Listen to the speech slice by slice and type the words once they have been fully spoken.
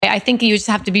I think you just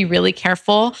have to be really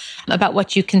careful about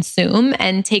what you consume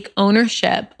and take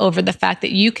ownership over the fact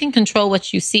that you can control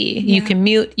what you see. Yeah. You can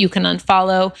mute, you can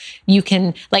unfollow, you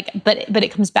can but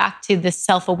it comes back to this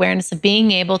self-awareness of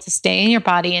being able to stay in your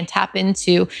body and tap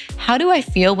into, how do I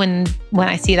feel when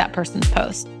I see that person's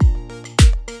post?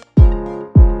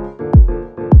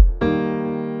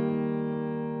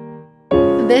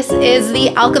 This is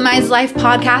the Alchemized Life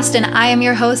podcast, and I am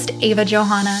your host, Ava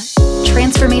Johanna,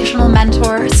 transformational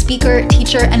mentor, speaker,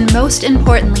 teacher, and most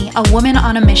importantly, a woman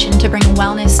on a mission to bring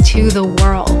wellness to the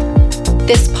world.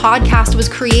 This podcast was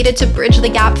created to bridge the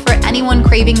gap for anyone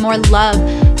craving more love,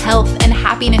 health, and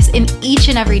happiness in each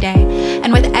and every day.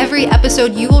 And with every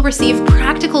episode, you will receive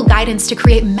practical guidance to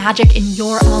create magic in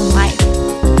your own life.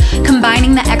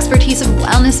 Combining the expertise of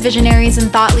wellness visionaries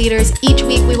and thought leaders, each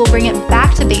week we will bring it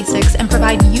back to basics and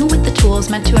provide you with the tools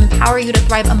meant to empower you to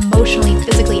thrive emotionally,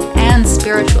 physically, and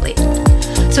spiritually.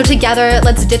 So together,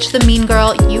 let's ditch the mean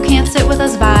girl, you can't sit with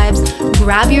us vibes,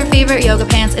 grab your favorite yoga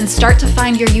pants, and start to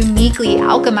find your uniquely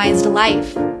alchemized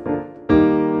life.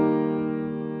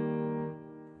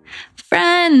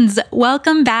 Friends,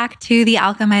 welcome back to the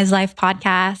Alchemized Life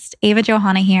podcast. Ava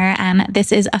Johanna here, and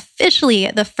this is officially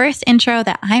the first intro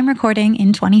that I'm recording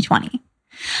in 2020.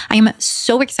 I am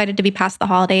so excited to be past the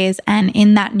holidays and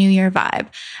in that New Year vibe.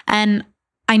 And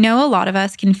I know a lot of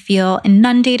us can feel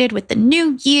inundated with the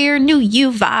new year, new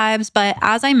you vibes, but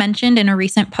as I mentioned in a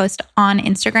recent post on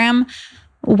Instagram,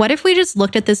 what if we just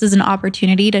looked at this as an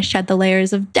opportunity to shed the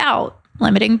layers of doubt,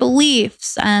 limiting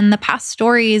beliefs, and the past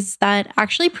stories that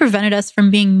actually prevented us from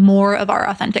being more of our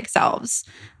authentic selves?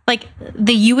 Like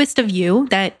the youest of you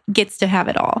that gets to have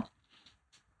it all.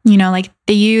 You know, like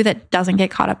the you that doesn't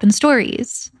get caught up in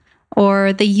stories,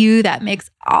 or the you that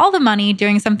makes all the money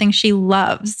doing something she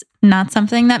loves, not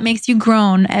something that makes you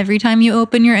groan every time you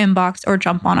open your inbox or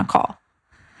jump on a call.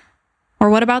 Or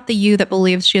what about the you that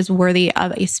believes she is worthy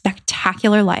of a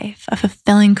spectacular life, a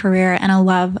fulfilling career, and a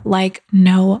love like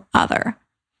no other?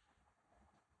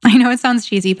 I know it sounds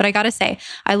cheesy, but I gotta say,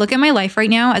 I look at my life right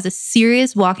now as a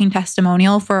serious walking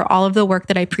testimonial for all of the work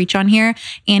that I preach on here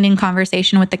and in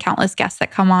conversation with the countless guests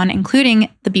that come on, including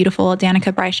the beautiful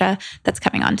Danika Brysha that's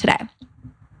coming on today.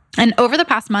 And over the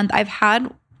past month, I've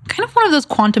had kind of one of those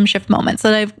quantum shift moments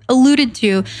that I've alluded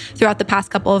to throughout the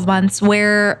past couple of months,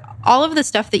 where all of the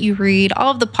stuff that you read,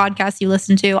 all of the podcasts you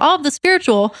listen to, all of the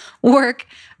spiritual work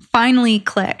finally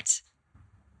clicked.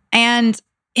 And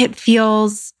it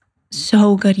feels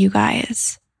so good, you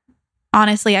guys.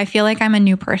 Honestly, I feel like I'm a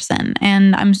new person,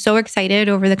 and I'm so excited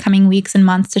over the coming weeks and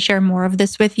months to share more of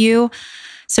this with you,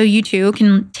 so you too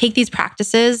can take these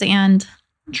practices and,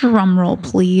 drum roll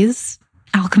please,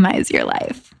 alchemize your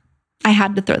life. I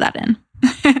had to throw that in.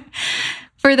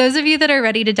 For those of you that are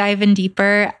ready to dive in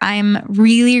deeper, I'm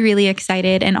really, really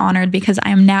excited and honored because I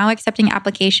am now accepting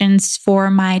applications for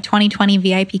my 2020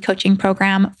 VIP coaching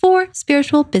program for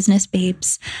spiritual business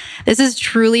babes. This is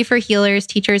truly for healers,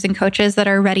 teachers, and coaches that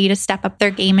are ready to step up their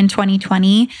game in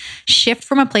 2020, shift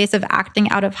from a place of acting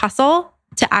out of hustle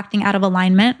to acting out of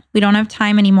alignment. We don't have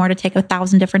time anymore to take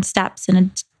 1,000 different steps in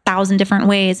 1,000 different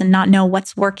ways and not know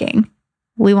what's working.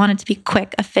 We want it to be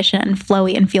quick, efficient, and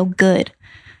flowy and feel good.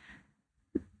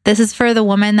 This is for the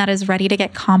woman that is ready to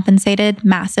get compensated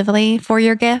massively for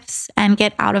your gifts and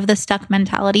get out of the stuck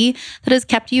mentality that has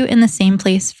kept you in the same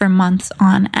place for months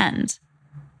on end.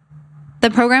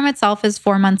 The program itself is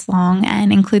 4 months long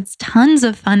and includes tons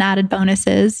of fun added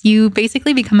bonuses. You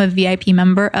basically become a VIP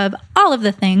member of all of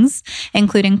the things,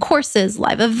 including courses,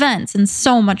 live events, and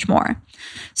so much more.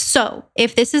 So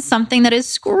if this is something that is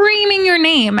screaming your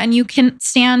name and you can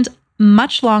stand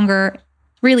much longer,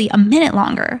 really a minute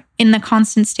longer, in the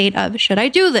constant state of, should I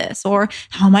do this? Or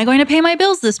how am I going to pay my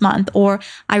bills this month? Or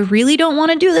I really don't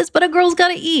want to do this, but a girl's got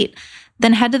to eat.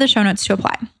 Then head to the show notes to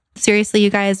apply. Seriously,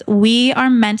 you guys, we are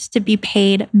meant to be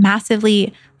paid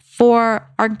massively for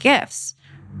our gifts.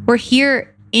 We're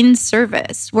here in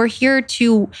service. We're here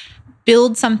to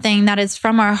build something that is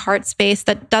from our heart space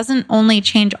that doesn't only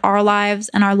change our lives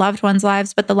and our loved ones'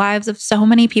 lives, but the lives of so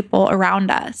many people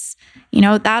around us. You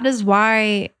know, that is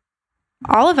why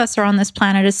all of us are on this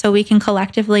planet, is so we can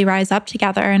collectively rise up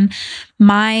together. And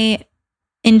my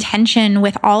intention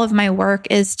with all of my work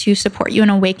is to support you in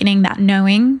awakening that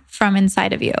knowing from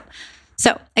inside of you.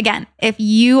 So again, if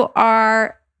you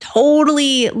are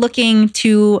totally looking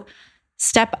to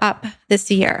step up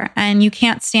this year and you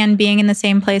can't stand being in the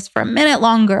same place for a minute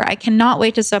longer, I cannot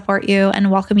wait to support you and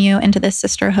welcome you into this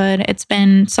sisterhood. It's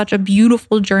been such a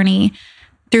beautiful journey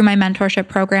through my mentorship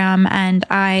program, and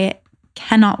I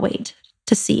cannot wait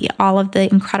to see all of the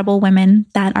incredible women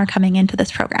that are coming into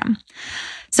this program.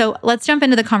 So let's jump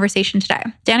into the conversation today.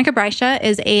 Danika Brysha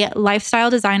is a lifestyle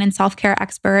design and self-care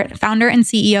expert, founder and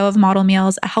CEO of Model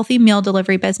Meals, a healthy meal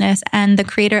delivery business, and the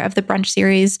creator of the Brunch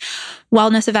series,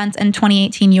 wellness events, and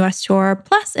 2018 US tour,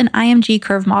 plus an IMG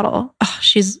curve model. Oh,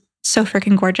 she's so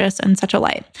freaking gorgeous and such a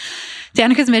light.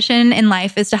 Danika's mission in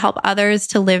life is to help others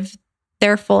to live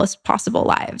their fullest possible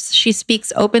lives. She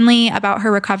speaks openly about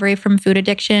her recovery from food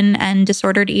addiction and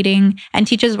disordered eating and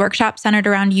teaches workshops centered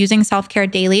around using self-care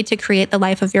daily to create the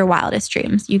life of your wildest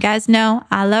dreams. You guys know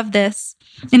I love this.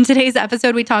 In today's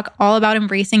episode, we talk all about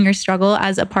embracing your struggle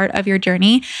as a part of your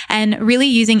journey and really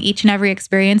using each and every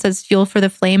experience as fuel for the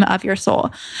flame of your soul.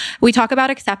 We talk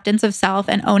about acceptance of self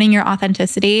and owning your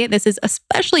authenticity. This is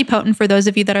especially potent for those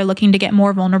of you that are looking to get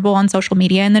more vulnerable on social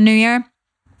media in the new year.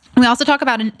 We also talk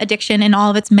about addiction in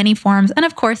all of its many forms, and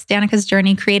of course, Danika's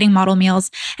journey creating Model Meals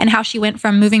and how she went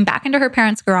from moving back into her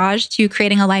parents' garage to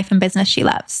creating a life and business she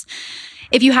loves.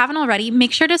 If you haven't already,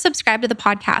 make sure to subscribe to the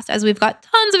podcast, as we've got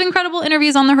tons of incredible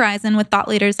interviews on the horizon with thought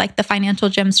leaders like the Financial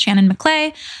Gem's Shannon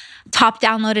McClay, top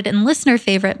downloaded and listener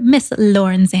favorite Miss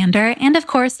Lauren Zander, and of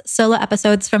course, solo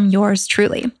episodes from yours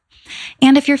truly.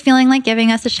 And if you're feeling like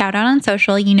giving us a shout out on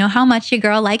social, you know how much your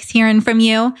girl likes hearing from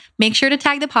you. Make sure to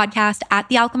tag the podcast at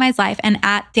The Alchemized Life and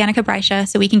at Danika Brysha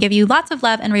so we can give you lots of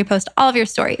love and repost all of your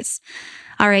stories.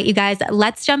 All right, you guys,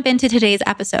 let's jump into today's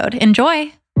episode.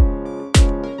 Enjoy.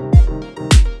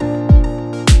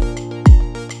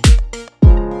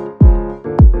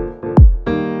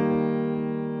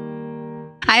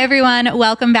 Hi, everyone.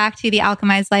 Welcome back to the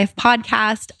Alchemized Life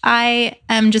podcast. I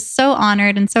am just so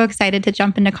honored and so excited to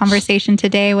jump into conversation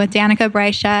today with Danika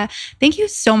Brysha. Thank you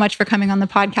so much for coming on the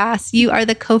podcast. You are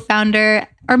the co-founder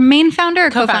or main founder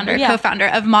or co-founder? Yeah. Co-founder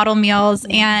of Model Meals.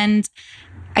 And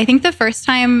I think the first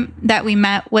time that we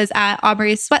met was at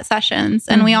Aubrey's sweat sessions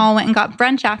and we all went and got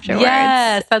brunch afterwards.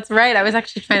 Yes, that's right. I was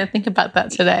actually trying to think about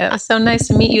that today. It was so nice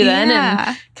to meet you then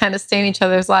and kind of stay in each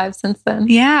other's lives since then.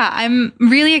 Yeah, I'm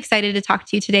really excited to talk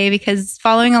to you today because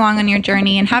following along on your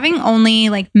journey and having only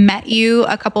met you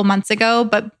a couple months ago,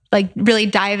 but really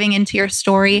diving into your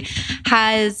story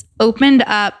has opened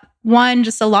up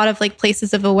just a lot of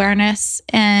places of awareness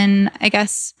and I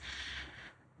guess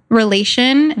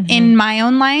relation in my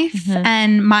own life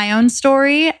and my own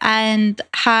story, and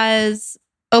has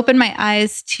opened my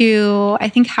eyes to, I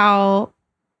think, how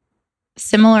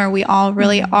similar we all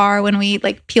really are when we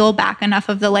peel back enough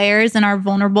of the layers and are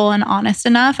vulnerable and honest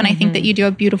enough. And I think that you do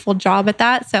a beautiful job at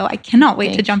that. So I cannot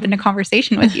wait to jump into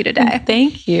conversation with you today.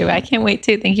 Thank you. I can't wait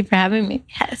to. Thank you for having me.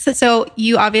 Yes. So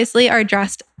you obviously are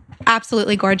dressed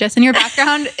absolutely gorgeous and your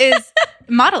background is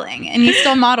modeling and you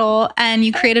still model and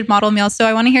you created Model Meals. So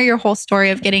I want to hear your whole story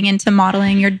of getting into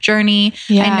modeling, your journey.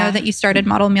 Yeah. I know that you started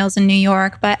Model Meals in New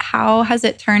York, but how has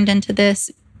it turned into this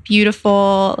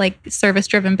beautiful,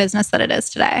 service-driven business that it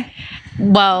is today?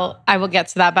 Well, I will get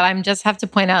to that, but I just have to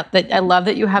point out that I love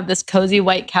that you have this cozy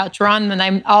white couch we're on,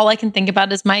 and all I can think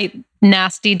about is my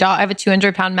nasty dog. I have a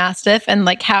 200-pound Mastiff, and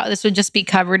how this would just be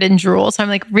covered in drool. So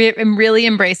I'm I'm really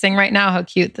embracing right now how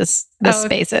cute this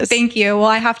space is. Thank you. Well,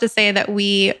 I have to say that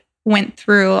we went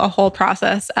through a whole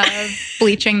process of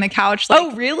bleaching the couch.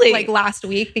 Oh, really? Last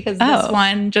week, because this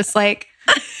one just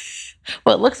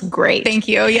well, it looks great. Thank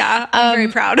you. Yeah, I'm very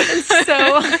proud.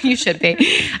 So you should be.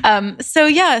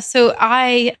 So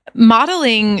I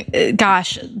modeling,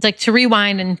 to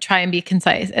rewind and try and be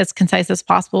as concise as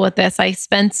possible with this. I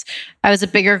was a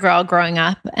bigger girl growing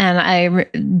up, and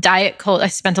I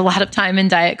spent a lot of time in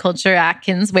diet culture,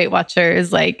 Atkins, Weight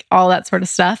Watchers, all that sort of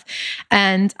stuff.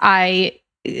 And I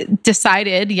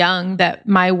decided young that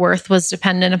my worth was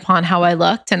dependent upon how I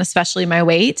looked and especially my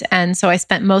weight. And so I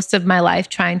spent most of my life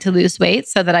trying to lose weight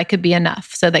so that I could be enough,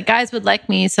 so that guys would like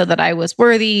me, so that I was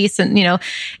worthy. So,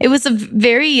 it was a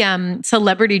very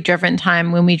celebrity driven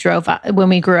time when we grew up,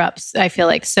 I feel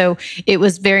like. So it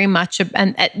was very much,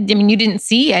 I didn't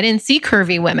see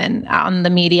curvy women on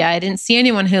the media. I didn't see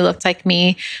anyone who looked like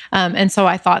me. And so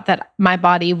I thought that my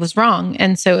body was wrong.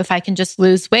 And so if I can just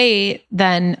lose weight,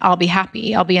 then I'll be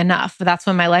happy. I'll be enough. That's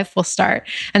when my life will start.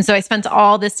 And so I spent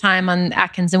all this time on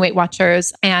Atkins and Weight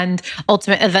Watchers, and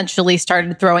eventually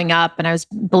started throwing up, and I was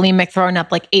bulimic, throwing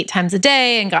up 8 times a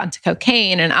day, and got into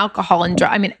cocaine and alcohol and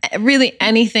really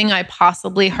anything I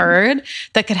possibly heard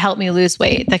that could help me lose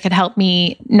weight, that could help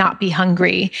me not be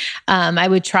hungry. I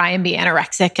would try and be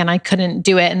anorexic, and I couldn't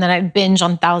do it. And then I'd binge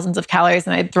on thousands of calories,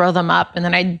 and I'd throw them up, and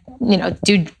then I'd,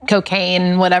 do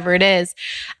cocaine, whatever it is.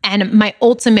 And my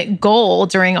ultimate goal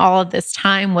during all of this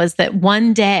time was that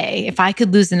one day, if I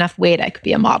could lose enough weight, I could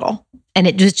be a model. And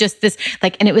it was just this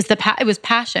and it was it was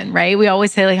passion, right? We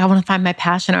always say I want to find my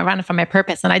passion or I want to find my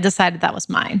purpose. And I decided that was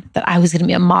mine, that I was going to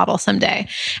be a model someday.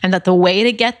 And that the way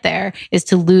to get there is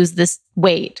to lose this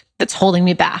weight that's holding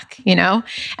me back,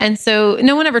 And so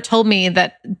no one ever told me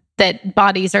that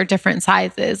bodies are different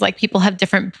sizes. People have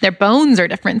their bones are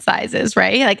different sizes,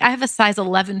 right? I have a size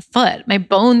 11 foot. My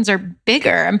bones are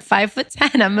bigger. I'm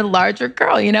 5'10". I'm a larger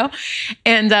girl,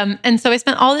 And so I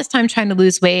spent all this time trying to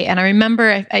lose weight. And I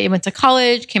remember I went to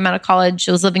college, came out of college,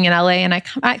 I was living in LA. And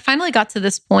I finally got to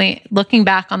this point, looking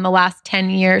back on the last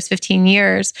 10 years, 15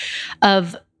 years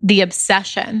of the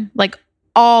obsession,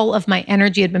 all of my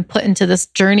energy had been put into this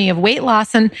journey of weight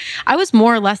loss. And I was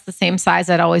more or less the same size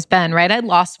I'd always been, right? I'd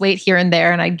lost weight here and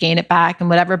there and I'd gain it back and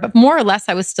whatever, but more or less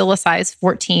I was still a size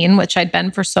 14, which I'd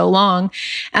been for so long.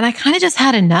 And I kind of just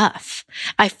had enough.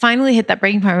 I finally hit that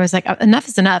breaking point where I was like, enough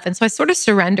is enough. And so I sort of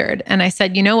surrendered and I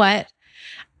said, you know what?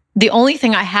 The only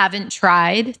thing I haven't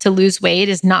tried to lose weight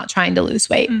is not trying to lose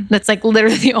weight. That's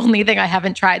literally the only thing I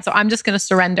haven't tried. So I'm just going to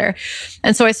surrender.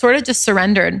 And so I sort of just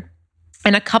surrendered.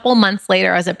 And a couple months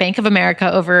later, I was at Bank of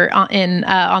America over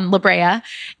on La Brea,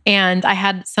 and I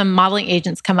had some modeling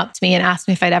agents come up to me and ask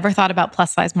me if I'd ever thought about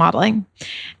plus size modeling.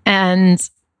 And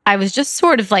I was just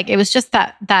sort of it was just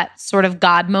that sort of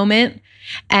God moment.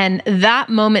 And that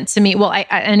moment to me,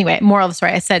 anyway, moral of the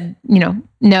story, I said,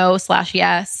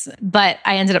 no/yes, but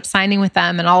I ended up signing with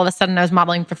them. And all of a sudden I was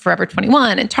modeling for Forever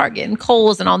 21 and Target and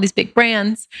Kohl's and all these big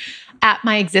brands at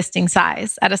my existing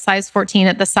size, at a size 14,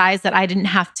 at the size that I didn't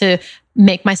have to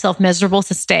make myself miserable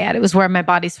to stay at. It was where my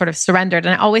body sort of surrendered.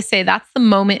 And I always say that's the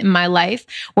moment in my life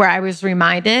where I was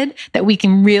reminded that we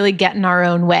can really get in our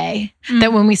own way.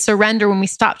 That when we surrender, when we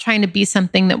stop trying to be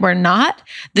something that we're not,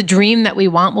 the dream that we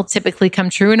want will typically come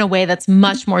true in a way that's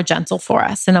much more gentle for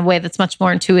us, in a way that's much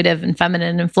more intuitive and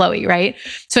feminine and flowy, right?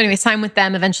 So anyway, signed with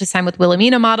them, eventually signed with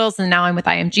Wilhelmina Models, and now I'm with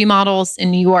IMG Models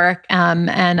in New York.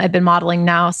 And I've been modeling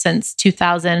now since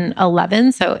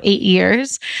 2011, so 8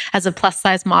 years as a plus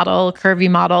size model, curvy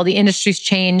model. The industry's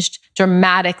changed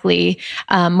dramatically,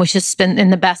 which has been in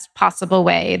the best possible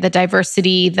way. The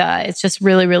diversity, it's just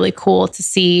really, really cool to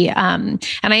see. And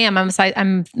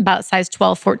I'm about size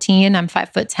 12, 14. I'm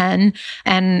 5'10",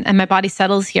 and my body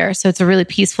settles here. So it's a really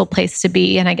peaceful place to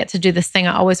be. And I get to do this thing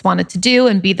I always wanted to do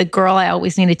and be the girl I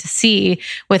always needed to see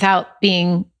without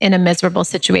being in a miserable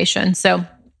situation. So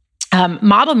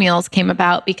Model Meals came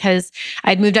about because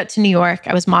I'd moved up to New York.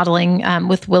 I was modeling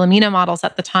with Wilhelmina Models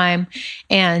at the time,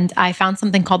 and I found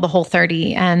something called the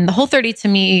Whole30. And the Whole30 to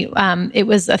me, it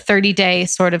was a 30-day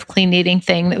sort of clean eating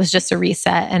thing that was just a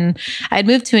reset. And I had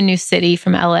moved to a new city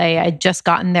from LA. I'd just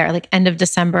gotten there end of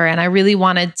December, and I really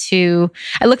wanted to.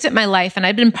 I looked at my life, and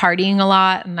I'd been partying a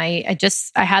lot, and I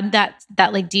had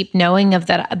that deep knowing of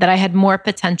that I had more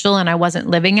potential, and I wasn't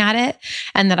living at it,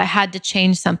 and that I had to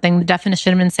change something. The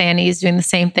definition of insanity is doing the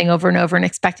same thing over and over and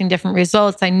expecting different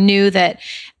results. I knew that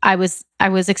I was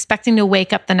expecting to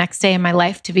wake up the next day in my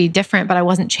life to be different, but I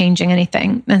wasn't changing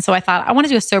anything. And so I thought, I want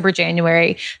to do a sober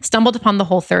January, stumbled upon the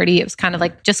Whole30. It was kind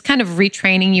of just kind of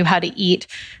retraining you how to eat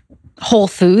whole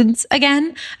foods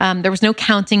again. There was no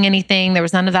counting anything. There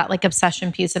was none of that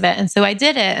obsession piece of it. And so I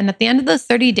did it. And at the end of those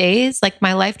 30 days,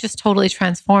 my life just totally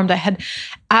transformed. I had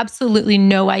absolutely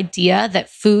no idea that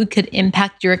food could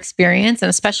impact your experience and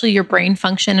especially your brain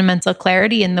function and mental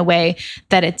clarity in the way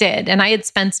that it did. And I had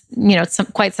spent,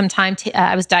 quite some time.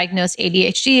 I was diagnosed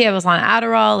ADHD. I was on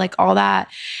Adderall, all that.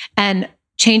 And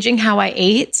changing how I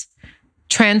ate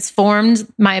transformed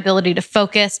my ability to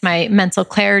focus, my mental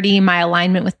clarity, my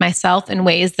alignment with myself in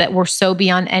ways that were so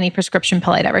beyond any prescription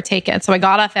pill I'd ever taken. So I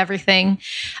got off everything.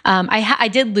 I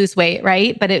did lose weight,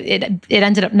 right? But it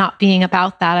ended up not being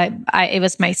about that. It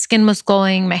was my skin was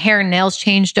glowing, my hair and nails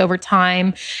changed over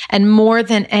time. And more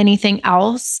than anything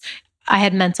else, I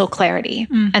had mental clarity.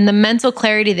 And the mental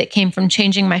clarity that came from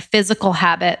changing my physical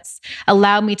habits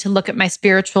allowed me to look at my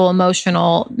spiritual,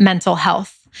 emotional, mental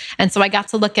health. And so I got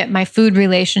to look at my food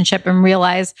relationship and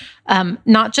realize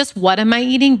not just what am I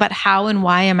eating, but how and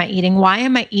why am I eating? Why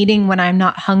am I eating when I'm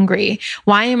not hungry?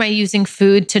 Why am I using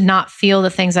food to not feel the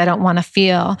things I don't want to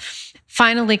feel?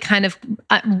 Finally kind of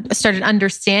started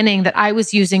understanding that I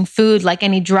was using food like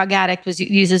any drug addict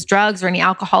uses drugs or any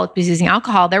alcoholic was using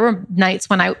alcohol. There were nights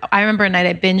when I remember a night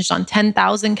I binged on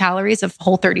 10,000 calories of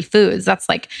Whole30 foods. That's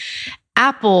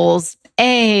apples,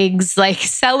 eggs, like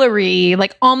celery,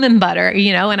 like almond butter,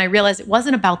 you know, and I realized it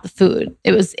wasn't about the food.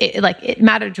 It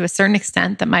mattered to a certain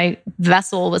extent that my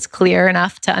vessel was clear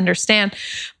enough to understand.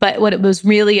 But what it was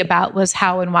really about was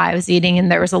how and why I was eating.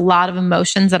 And there was a lot of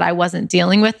emotions that I wasn't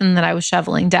dealing with and that I was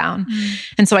shoveling down.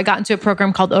 And so I got into a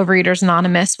program called Overeaters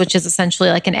Anonymous, which is essentially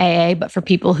like an AA, but for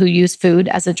people who use food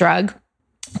as a drug.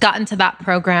 Got into that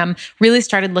program, really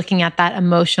started looking at that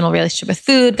emotional relationship with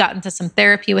food, got into some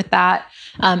therapy with that.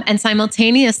 And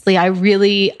simultaneously, I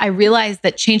realized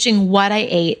that changing what I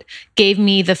ate gave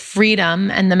me the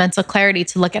freedom and the mental clarity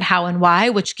to look at how and why,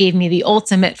 which gave me the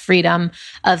ultimate freedom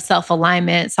of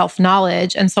self-alignment,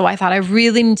 self-knowledge. And so I thought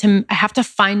I have to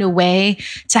find a way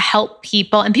to help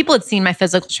people. And people had seen my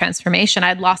physical transformation.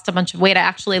 I'd lost a bunch of weight. I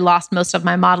actually lost most of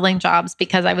my modeling jobs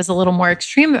because I was a little more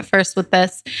extreme at first with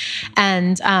this.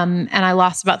 And I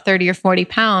lost about 30 or 40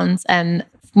 pounds and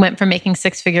went from making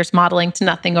six figures modeling to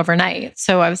nothing overnight.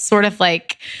 So I was sort of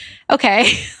like,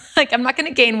 okay, like I'm not going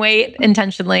to gain weight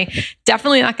intentionally.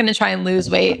 Definitely not going to try and lose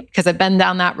weight because I've been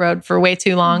down that road for way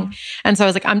too long. And so I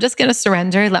was like, I'm just going to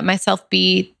surrender, let myself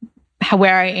be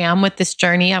where I am with this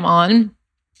journey I'm on,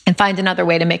 and find another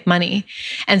way to make money.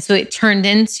 And so it turned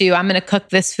into, I'm going to cook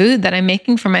this food that I'm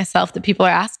making for myself that people are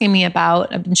asking me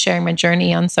about. I've been sharing my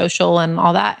journey on social and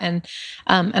all that. And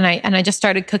I just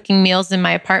started cooking meals in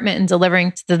my apartment and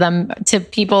delivering them to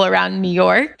people around New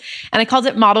York. And I called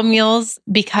it Model Meals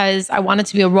because I wanted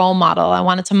to be a role model. I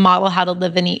wanted to model how to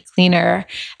live and eat cleaner.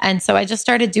 And so I just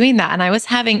started doing that. And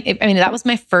that was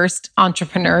my first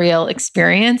entrepreneurial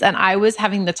experience. And I was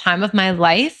having the time of my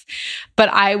life, but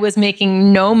I was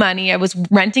making no money. I was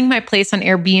renting my place on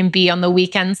Airbnb on the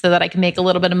weekends so that I could make a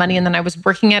little bit of money. And then I was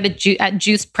working at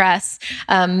Juice Press,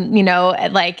 and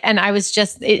I was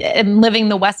just living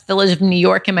the West Village of New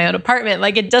York in my own apartment.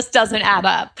 Like it just doesn't add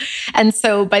up. And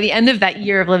so by the end of that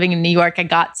year of living in New York, I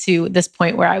got to this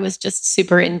point where I was just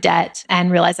super in debt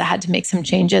and realized I had to make some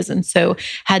changes. And so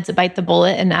had to bite the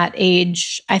bullet. And at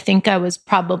age, I think I was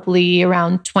probably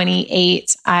around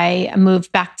 28, I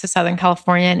moved back to Southern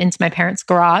California and into my parents'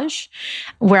 garage,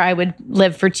 where I would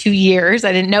live for 2 years.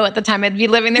 I didn't know at the time I'd be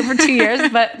living there for 2 years,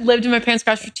 but lived in my parents'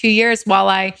 garage for 2 years while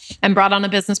I brought on a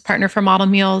business partner for Model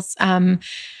Meals.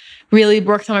 Really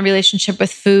worked on my relationship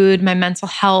with food, my mental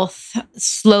health,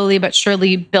 slowly but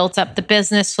surely built up the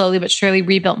business, slowly but surely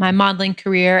rebuilt my modeling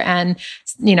career. And,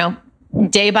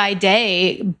 day by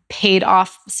day paid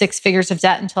off 6 figures of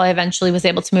debt until I eventually was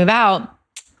able to move out.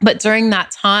 But during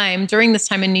this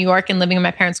time in New York and living in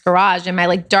my parents' garage, in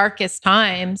my darkest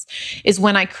times, is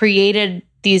when I created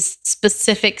these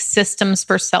specific systems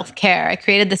for self-care. I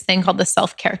created this thing called the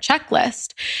self-care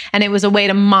checklist. And it was a way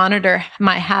to monitor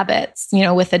my habits,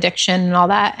 with addiction and all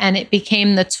that. And it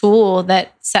became the tool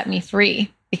that set me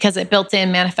free because it built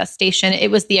in manifestation. It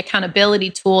was the accountability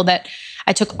tool that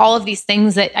I took all of these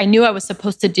things that I knew I was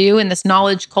supposed to do in this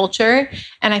knowledge culture,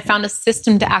 and I found a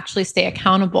system to actually stay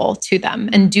accountable to them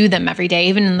and do them every day,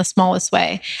 even in the smallest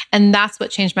way. And that's what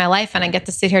changed my life. And I get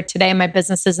to sit here today. My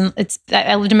businesses,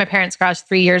 I lived in my parents' garage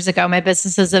 3 years ago. My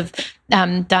businesses have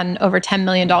done over $10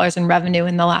 million in revenue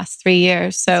in the last 3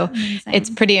 years. So it's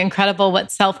pretty incredible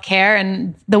what self-care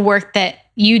and the work that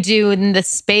you do in this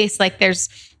space,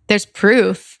 there's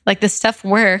proof, this stuff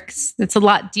works. It's a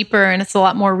lot deeper and it's a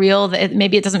lot more real.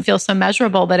 Maybe it doesn't feel so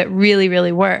measurable, but it really,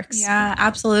 really works. Yeah,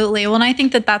 absolutely. Well, and I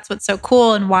think that that's what's so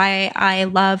cool and why I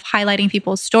love highlighting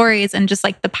people's stories and just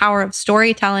the power of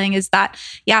storytelling is that,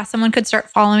 someone could start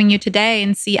following you today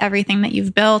and see everything that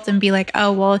you've built and be like,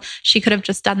 oh, well, she could have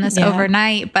just done this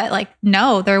overnight. But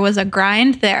no, there was a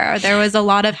grind there. There was a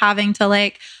lot of having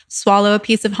to swallow a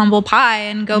piece of humble pie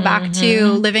and go back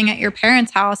to living at your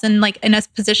parents' house and in a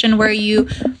position where you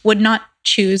would not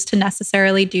choose to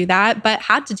necessarily do that, but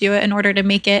had to do it in order to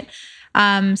make it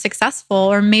successful,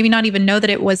 or maybe not even know that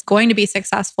it was going to be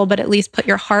successful, but at least put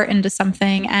your heart into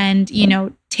something and,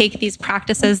 take these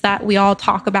practices that we all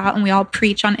talk about and we all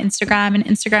preach on Instagram and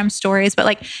Instagram stories,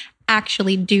 but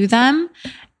actually do them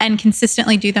and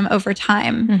consistently do them over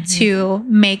time to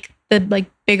make the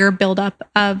bigger buildup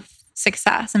of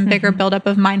success and bigger buildup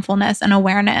of mindfulness and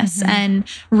awareness and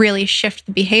really shift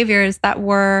the behaviors that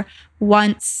were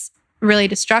once really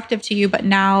destructive to you, but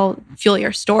now fuel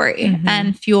your story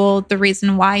and fuel the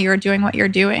reason why you're doing what you're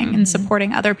doing and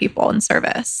supporting other people in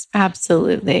service.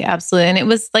 Absolutely. Absolutely. And it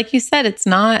was, like you said,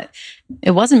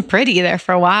 it wasn't pretty there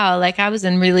for a while. I was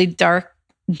in really dark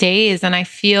days and I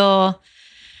feel,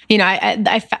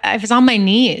 I was on my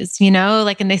knees,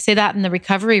 and they say that in the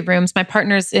recovery rooms. My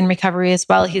partner's in recovery as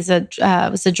well. He's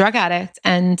was a drug addict,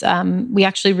 and we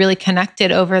actually really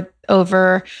connected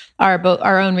over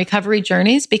our own recovery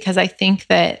journeys because I think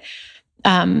that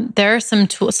there are some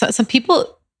tools. Some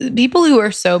people who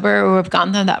are sober or have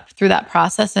gone through that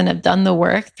process and have done the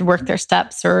work, worked their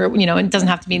steps, or it doesn't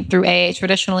have to be through AA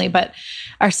traditionally, but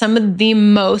are some of the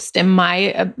most, in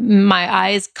my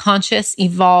eyes, conscious,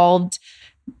 evolved,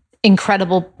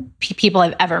 incredible people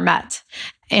I've ever met.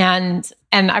 And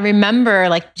I remember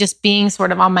like just being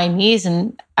sort of on my knees,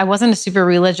 and I wasn't a super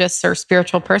religious or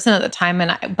spiritual person at the time.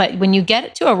 But when you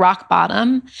get to a rock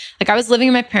bottom, like I was living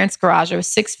in my parents' garage, I was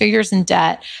 6 figures in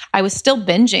debt. I was still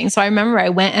binging. So I remember I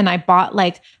went and I bought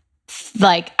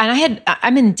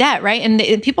I'm in debt, right?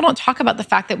 And people don't talk about the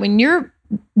fact that when you're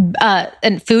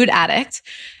a food addict,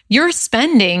 you're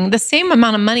spending the same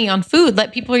amount of money on food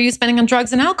that people are used spending on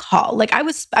drugs and alcohol. Like I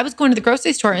was going to the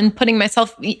grocery store and putting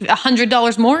myself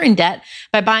 $100 more in debt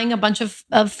by buying a bunch of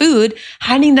food,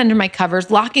 hiding it under my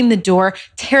covers, locking the door,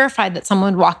 terrified that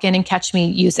someone would walk in and catch me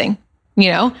using,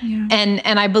 Yeah. And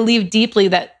I believe deeply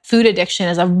that food addiction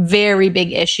is a very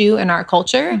big issue in our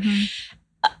culture. Mm-hmm.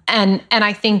 And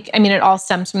I think, it all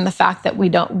stems from the fact that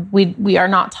we are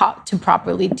not taught to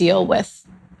properly deal with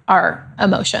our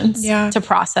emotions, to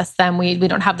process them. We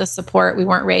don't have the support. We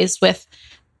weren't raised with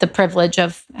the privilege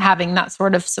of having that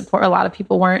sort of support. A lot of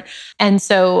people weren't. And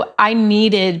so I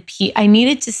needed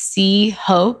to see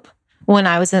hope when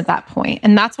I was at that point.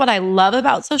 And that's what I love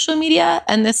about social media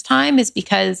and this time is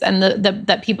because, and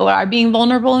that people are being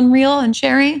vulnerable and real and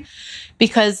sharing,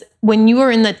 because when you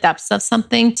are in the depths of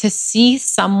something, to see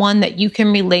someone that you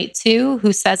can relate to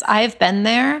who says, I have been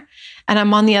there and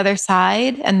I'm on the other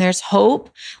side and there's hope,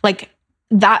 like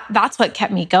that's what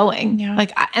kept me going. Yeah.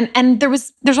 Like, and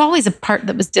there's always a part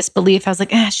that was disbelief. I was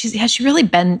like, has she really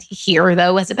been here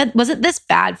though? Was it this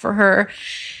bad for her?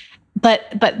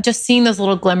 But just seeing those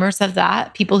little glimmers of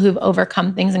that, people who've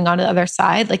overcome things and gone to the other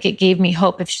side, like it gave me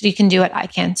hope. If she can do it, I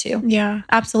can too. Yeah,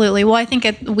 absolutely. Well, I think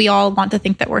we all want to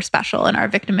think that we're special in our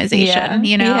victimization,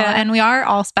 and we are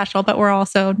all special, but we're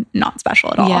also not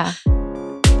special at all. Yeah.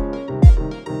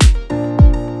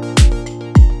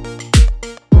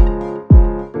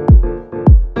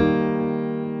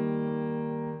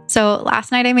 So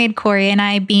last night I made Corey and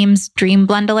I Beam's Dream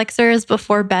Blend elixirs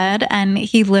before bed, and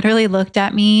he literally looked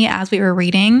at me as we were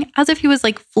reading as if he was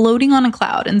like floating on a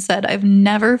cloud and said, I've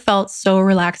never felt so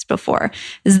relaxed before.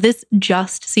 Is this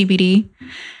just CBD?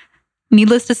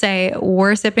 Needless to say,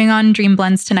 we're sipping on Dream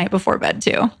Blends tonight before bed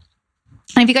too.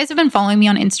 And if you guys have been following me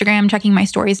on Instagram, checking my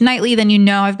stories nightly, then you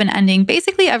know I've been ending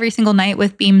basically every single night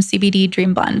with Beam's CBD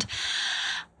Dream Blend.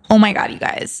 Oh my God, you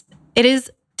guys. It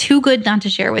is too good not to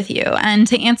share with you. And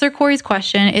to answer Corey's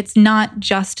question, it's not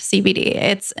just CBD.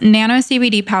 It's nano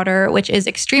CBD powder, which is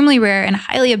extremely rare and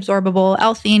highly absorbable,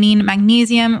 L-theanine,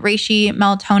 magnesium, reishi,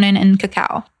 melatonin, and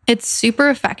cacao. It's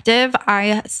super effective.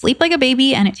 I sleep like a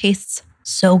baby and it tastes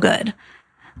so good.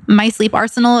 My sleep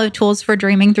arsenal of tools for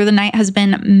dreaming through the night has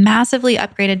been massively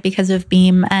upgraded because of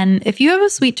Beam. And if you have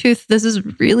a sweet tooth, this is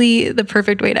really the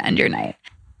perfect way to end your night.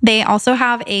 They also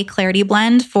have a clarity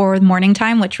blend for morning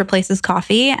time, which replaces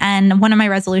coffee. And one of my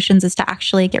resolutions is to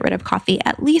actually get rid of coffee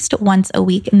at least once a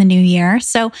week in the new year.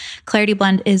 So clarity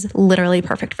blend is literally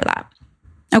perfect for that.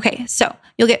 Okay, so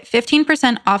you'll get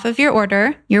 15% off of your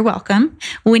order. You're welcome.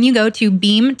 When you go to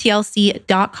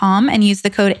beamtlc.com and use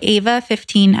the code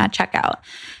AVA15 at checkout.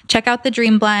 Check out the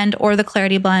Dream Blend or the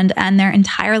Clarity Blend and their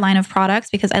entire line of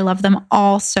products because I love them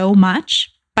all so much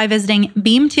by visiting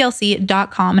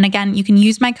beamtlc.com. And again, you can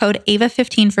use my code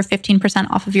AVA15 for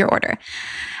 15% off of your order.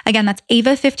 Again, that's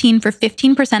AVA15 for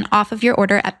 15% off of your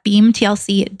order at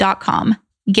beamtlc.com.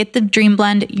 Get the Dream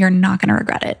Blend. You're not going to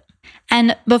regret it.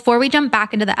 And before we jump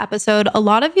back into the episode, a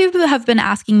lot of you have been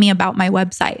asking me about my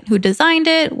website, who designed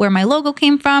it, where my logo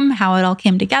came from, how it all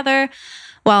came together.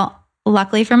 Well,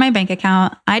 luckily for my bank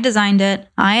account, I designed it,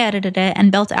 I edited it, and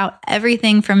built out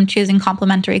everything from choosing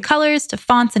complementary colors to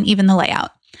fonts and even the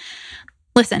layout.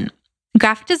 Listen,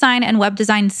 graphic design and web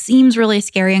design seems really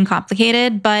scary and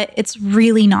complicated, but it's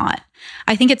really not.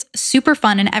 I think it's super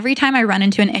fun, and every time I run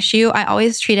into an issue, I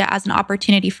always treat it as an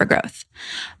opportunity for growth.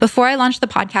 Before I launched the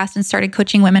podcast and started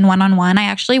coaching women one-on-one, I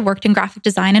actually worked in graphic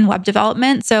design and web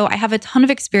development, so I have a ton of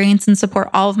experience and support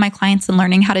all of my clients in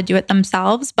learning how to do it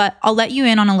themselves, but I'll let you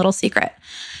in on a little secret.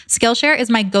 Skillshare is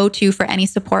my go-to for any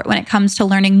support when it comes to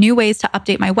learning new ways to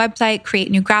update my website, create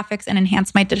new graphics, and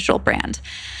enhance my digital brand.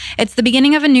 It's the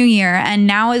beginning of a new year, and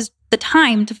now is the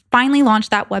time to finally launch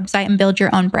that website and build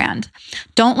your own brand.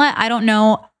 Don't let I don't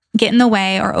know get in the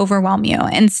way or overwhelm you.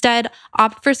 Instead,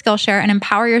 opt for Skillshare and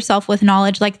empower yourself with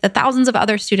knowledge like the thousands of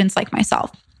other students like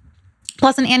myself.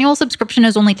 Plus, an annual subscription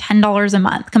is only $10 a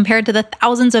month compared to the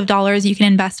thousands of dollars you can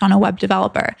invest on a web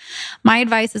developer. My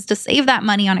advice is to save that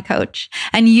money on a coach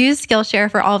and use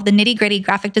Skillshare for all of the nitty-gritty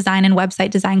graphic design and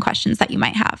website design questions that you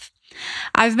might have.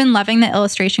 I've been loving the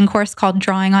illustration course called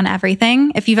Drawing on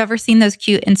Everything. If you've ever seen those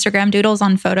cute Instagram doodles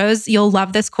on photos, you'll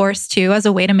love this course too as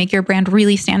a way to make your brand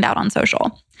really stand out on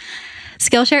social.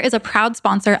 Skillshare is a proud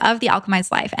sponsor of The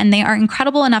Alchemized Life, and they are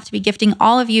incredible enough to be gifting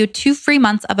all of you 2 free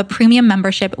months of a premium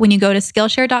membership when you go to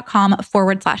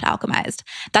Skillshare.com/alchemized.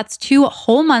 That's 2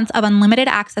 whole months of unlimited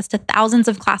access to thousands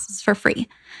of classes for free.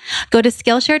 Go to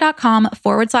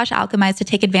Skillshare.com/alchemized to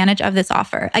take advantage of this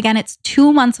offer. Again, it's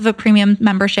 2 months of a premium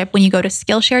membership when you go to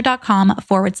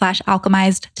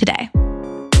Skillshare.com/alchemized today.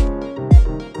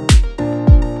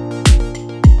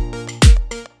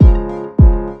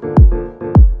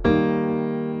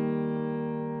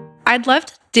 I'd love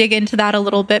to dig into that a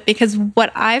little bit because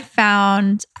what I've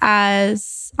found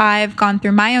as I've gone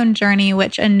through my own journey,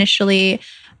 which initially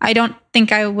I don't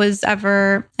think I was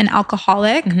ever an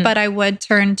alcoholic, but I would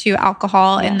turn to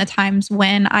alcohol in the times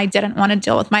when I didn't want to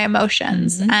deal with my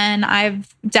emotions. And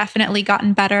I've definitely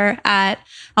gotten better at,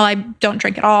 well, I don't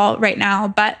drink at all right now,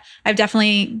 but I've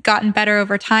definitely gotten better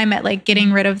over time at like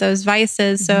getting rid of those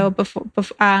vices. So before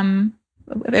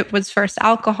it was first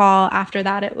alcohol. After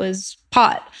that, it was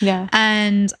pot. Yeah.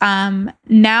 And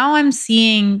now I'm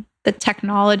seeing the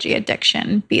technology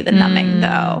addiction be the numbing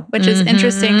though, which is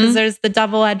interesting because there's the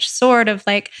double-edged sword of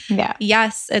like,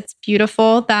 yes, it's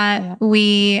beautiful that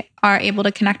we are able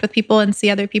to connect with people and see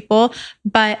other people,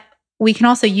 but we can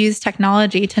also use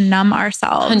technology to numb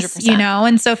ourselves, 100%. You know?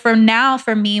 And so for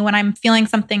me, when I'm feeling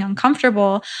something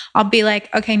uncomfortable, I'll be like,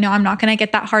 okay, no, I'm not going to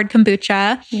get that hard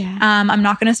kombucha. Yeah. I'm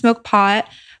not going to smoke pot,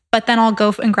 but then I'll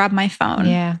go and grab my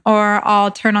phone or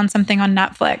I'll turn on something on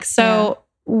Netflix. So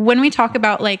when we talk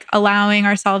about like allowing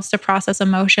ourselves to process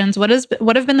emotions, what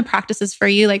have been the practices for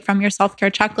you, like from your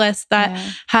self-care checklist that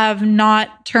have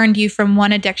not turned you from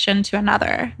one addiction to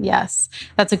another? Yes,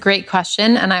 that's a great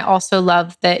question. And I also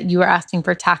love that you were asking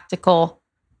for tactical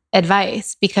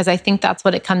advice because I think that's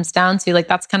what it comes down to. Like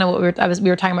that's kind of what we were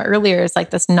talking about earlier is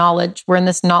like this knowledge. We're in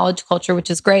this knowledge culture,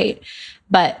 which is great,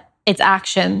 but it's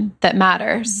action that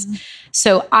matters.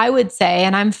 So I would say,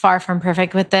 and I'm far from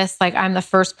perfect with this, like I'm the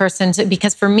first person to,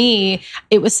 because for me,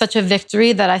 it was such a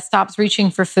victory that I stopped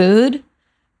reaching for food.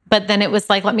 But then it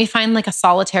was like, let me find like a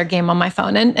solitaire game on my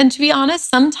phone. And to be honest,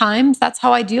 sometimes that's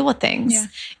how I deal with things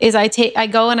is I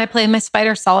go and I play my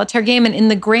spider solitaire game. And in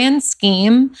the grand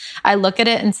scheme, I look at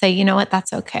it and say, you know what,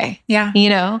 that's okay. Yeah. You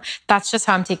know, that's just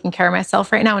how I'm taking care of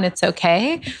myself right now. And it's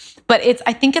okay. But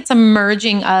I think it's a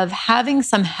merging of having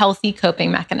some healthy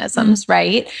coping mechanisms,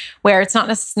 right? Where it's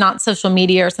not social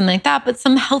media or something like that, but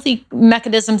some healthy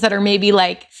mechanisms that are maybe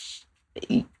like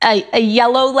a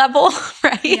yellow level,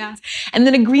 right? Yeah. And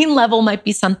then a green level might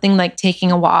be something like taking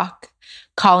a walk,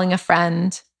 calling a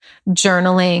friend,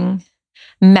 journaling,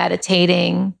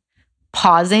 meditating,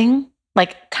 pausing,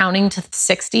 like counting to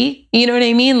 60. You know what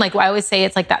I mean? Like I always say,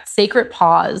 it's like that sacred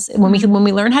pause. When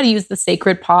we learn how to use the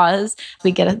sacred pause,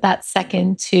 we get that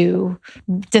second to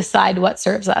decide what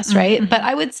serves us, right? But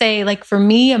I would say, like for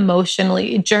me,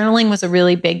 emotionally, journaling was a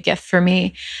really big gift for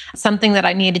me. Something that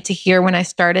I needed to hear when I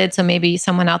started. So maybe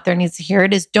someone out there needs to hear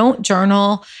it is don't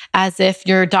journal as if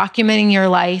you're documenting your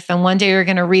life and one day you're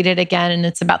going to read it again. And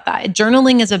it's about that.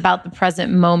 Journaling is about the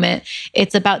present moment.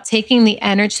 It's about taking the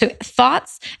energy. So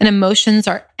thoughts and emotions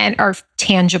are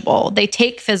tangible. They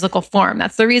take physical form.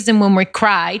 That's the reason when we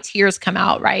cry, tears come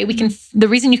out, right? The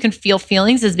reason you can feel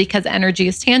feelings is because energy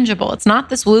is tangible. It's not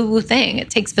this woo-woo thing.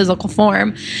 It takes physical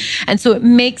form. And so it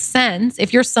makes sense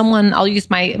if you're someone, I'll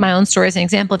use my own story as an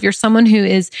example. If you're someone who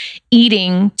is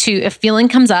eating a feeling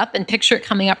comes up and picture it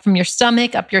coming up from your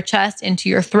stomach, up your chest, into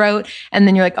your throat. And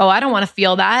then you're like, oh, I don't want to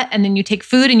feel that. And then you take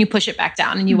food and you push it back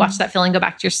down and you watch that feeling go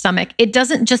back to your stomach. It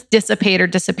doesn't just dissipate or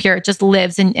disappear. It just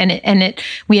lives and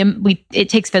it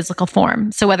takes physical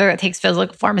form. So whether it takes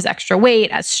physical form as extra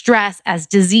weight, as stress, as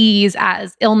disease,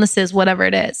 as illnesses, whatever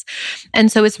it is.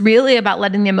 And so it's really about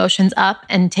letting the emotions up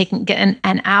and taking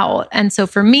and out. And so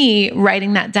for me,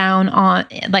 writing that down on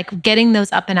like getting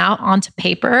those up and out onto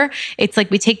paper, it's like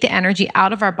we take the energy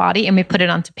out of our body and we put it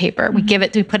onto paper. We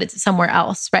put it to somewhere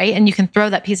else, right? And you can throw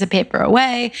that piece of paper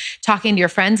away. Talking to your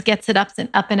friends gets it up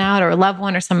and out, or a loved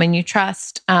one or someone you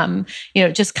trust.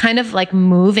 Just kind of like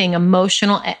moving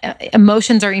emotions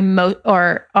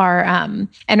are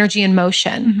energy in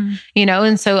motion,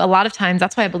 and so a lot of times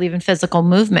that's why I believe in physical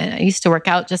movement. I used to work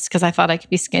out just because I thought I could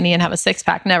be skinny and have a six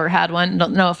pack. Never had one.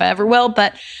 Don't know if I ever will,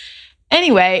 but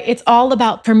Anyway, it's all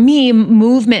about, for me,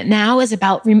 movement now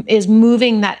is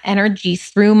moving that energy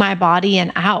through my body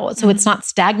and out. So it's not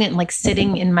stagnant and like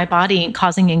sitting in my body and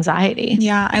causing anxiety.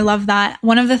 Yeah, I love that.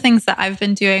 One of the things that I've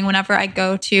been doing whenever I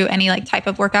go to any like type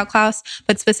of workout class,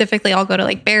 but specifically I'll go to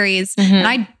like Barry's, and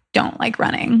I don't like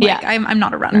running. Like I'm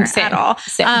not a runner at all.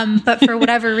 But for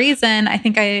whatever reason, I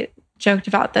think I joked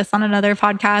about this on another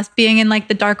podcast, being in like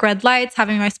the dark red lights,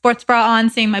 having my sports bra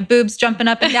on, seeing my boobs jumping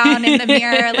up and down in the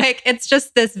mirror. Like it's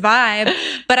just this vibe.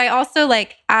 But I also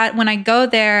like when I go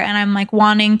there and I'm like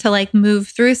wanting to like move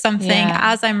through something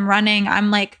as I'm running,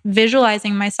 I'm like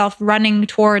visualizing myself running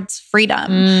towards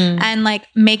freedom and like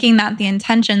making that the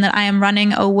intention that I am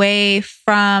running away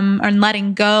from or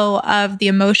letting go of the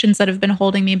emotions that have been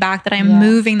holding me back, that I'm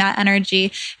moving that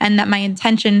energy, and that my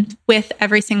intention with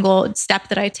every single step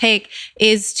that I take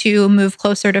is to move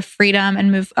closer to freedom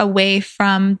and move away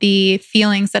from the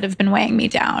feelings that have been weighing me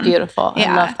down. Beautiful.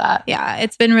 I love that. Yeah,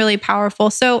 it's been really powerful.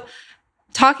 So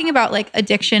talking about like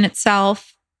addiction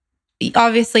itself,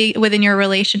 obviously within your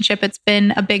relationship, it's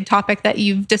been a big topic that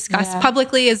you've discussed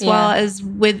publicly as well as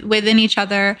within each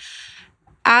other.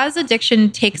 As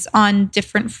addiction takes on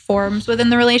different forms within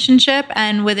the relationship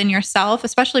and within yourself,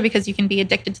 especially because you can be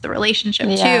addicted to the relationship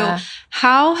too,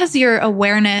 how has your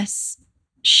awareness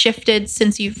shifted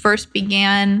since you first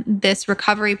began this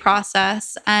recovery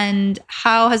process, and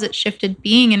how has it shifted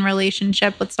being in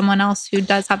relationship with someone else who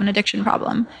does have an addiction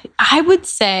problem? I would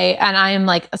say, and I am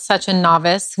like such a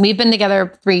novice, we've been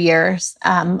together 3 years,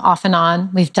 off and on.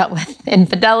 We've dealt with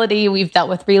infidelity, we've dealt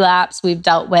with relapse, we've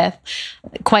dealt with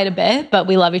quite a bit, but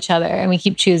we love each other and we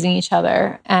keep choosing each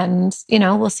other. And, you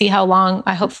know, we'll see how long.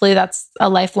 Hopefully that's a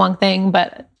lifelong thing,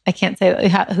 but I can't say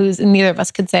that neither of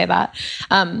us could say that.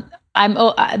 I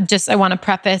want to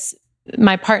preface,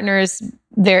 my partner's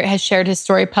has shared his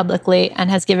story publicly and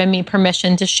has given me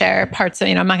permission to share parts of,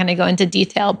 I'm not going to go into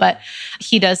detail, but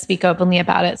he does speak openly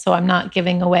about it. So I'm not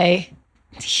giving away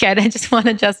shit. I just want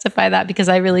to justify that because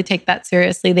I really take that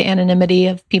seriously, the anonymity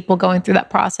of people going through that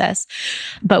process.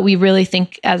 But we really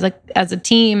think as a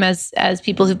team, as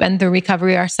people who've been through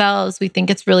recovery ourselves, we think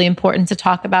it's really important to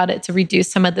talk about it, to reduce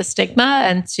some of the stigma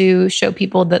and to show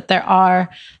people that there are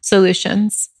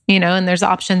solutions. And there's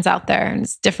options out there, and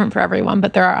it's different for everyone,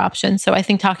 but there are options. So I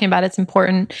think talking about it's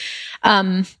important.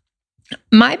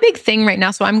 My big thing right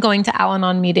now, so I'm going to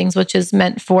Al-Anon meetings, which is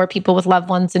meant for people with loved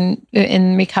ones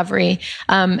in recovery.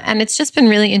 And it's just been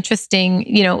really interesting,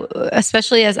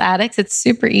 especially as addicts, it's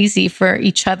super easy for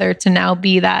each other to now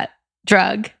be that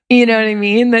drug. You know what I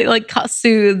mean? That like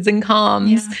soothes and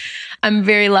calms. Yeah. I'm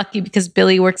very lucky because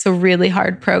Billy works a really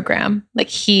hard program. Like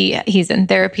he's in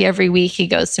therapy every week. He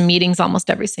goes to meetings almost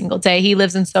every single day. He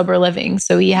lives in sober living.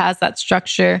 So he has that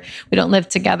structure. We don't live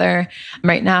together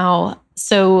right now.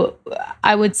 So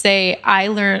I would say I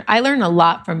learn a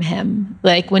lot from him.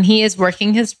 Like when he is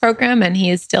working his program and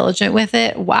he is diligent with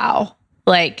it, wow.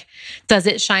 Like, does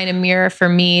it shine a mirror for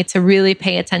me to really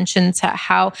pay attention to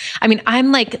how,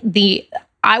 I'm like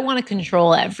I want to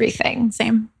control everything.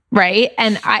 Same. Right.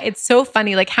 And it's so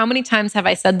funny. Like, how many times have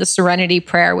I said the serenity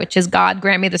prayer, which is, God,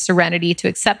 grant me the serenity to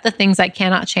accept the things I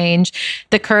cannot change,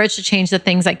 the courage to change the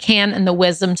things I can, and the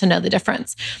wisdom to know the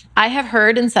difference. I have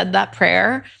heard and said that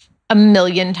prayer a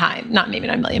million times, maybe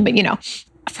not a million,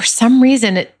 but for some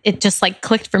reason it just like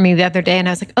clicked for me the other day. And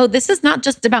I was like, oh, this is not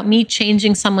just about me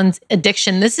changing someone's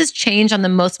addiction. This is change on the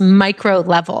most micro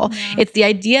level. Yeah. It's the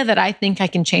idea that I think I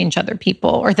can change other people,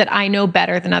 or that I know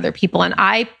better than other people. And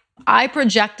I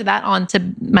project that onto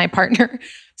my partner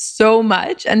so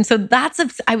much. And so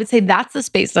I would say that's the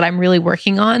space that I'm really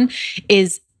working on,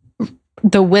 is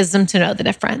the wisdom to know the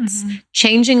difference,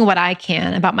 changing what I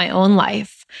can about my own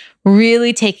life,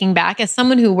 really taking back, as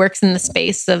someone who works in the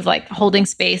space of like holding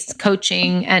space,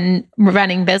 coaching and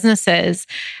running businesses.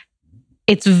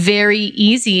 It's very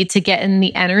easy to get in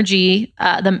the energy,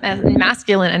 the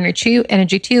masculine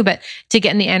energy too, but to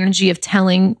get in the energy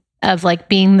of like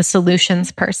being the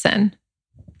solutions person.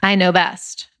 I know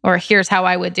best, or here's how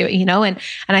I would do it, and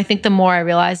I think the more I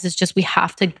realize is just, we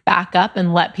have to back up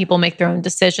and let people make their own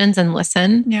decisions and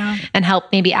listen and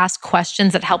help maybe ask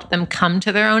questions that help them come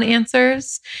to their own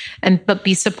answers, but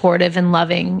be supportive and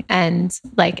loving. And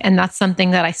that's something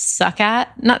that I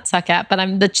not suck at, but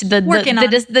I'm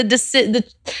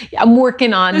I'm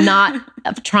working on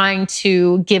not trying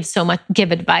to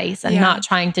give advice and not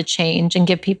trying to change and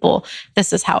give people,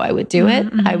 this is how I would do it.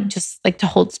 I would just like to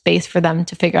hold space for them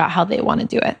to figure out how they want to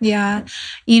do it. Yeah.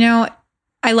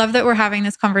 I love that we're having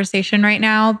this conversation right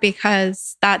now,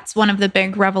 because that's one of the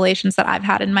big revelations that I've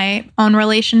had in my own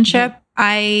relationship.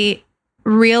 I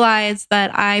realized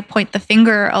that I point the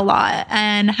finger a lot,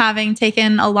 and having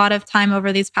taken a lot of time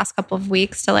over these past couple of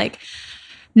weeks to like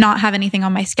not have anything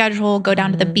on my schedule, go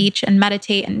down to the beach and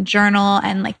meditate and journal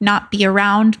and like not be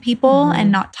around people and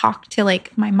not talk to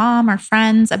like my mom or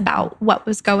friends about what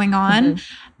was going on.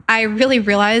 I really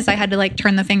realized I had to like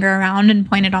turn the finger around and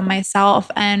point it on myself,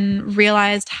 and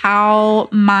realized how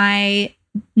my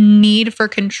need for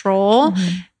control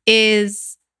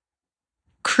is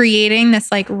creating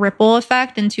this like ripple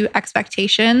effect into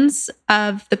expectations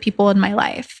of the people in my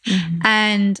life.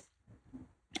 And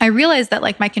I realized that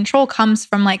like my control comes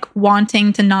from like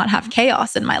wanting to not have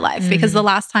chaos in my life, because the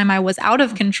last time I was out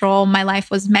of control, my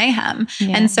life was mayhem.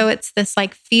 And so it's this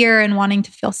like fear and wanting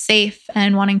to feel safe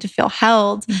and wanting to feel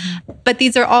held. But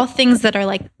these are all things that are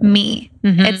like me.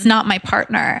 It's not my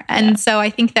partner. And so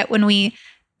I think that when we,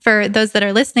 for those that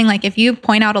are listening, like if you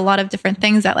point out a lot of different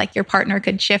things that like your partner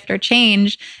could shift or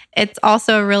change, it's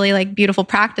also a really like beautiful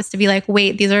practice to be like,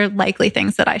 wait, these are likely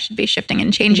things that I should be shifting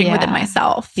and changing within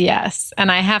myself. Yes.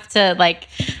 And I have to like,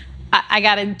 I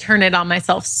got to turn it on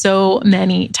myself so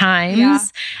many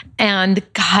times. And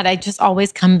God, I just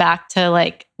always come back to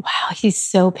like, wow, he's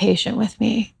so patient with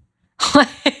me.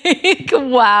 Like,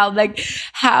 wow, like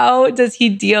how does he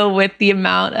deal with the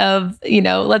amount of,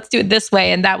 let's do it this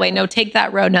way and that way. No, take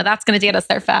that road. No, that's going to get us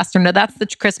there faster. No, that's the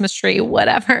Christmas tree,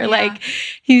 whatever. Like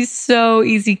he's so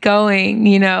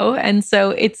easygoing, and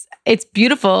so it's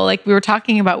beautiful. Like we were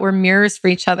talking about, we're mirrors for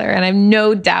each other. And I've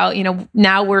no doubt,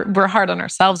 now we're hard on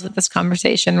ourselves with this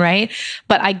conversation, right?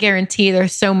 But I guarantee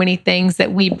there's so many things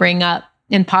that we bring up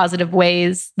in positive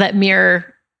ways that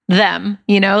mirror them,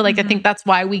 like I think that's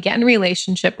why we get in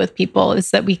relationship with people,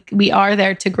 is that we are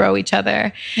there to grow each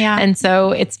other. And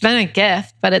so it's been a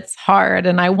gift, but it's hard.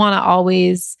 And I want to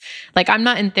always, like, I'm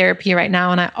not in therapy right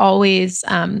now. And I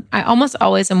almost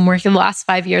always am working. The last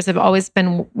 5 years, I've always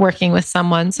been working with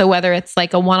someone. So whether it's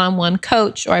like a one-on-one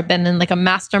coach, or I've been in like a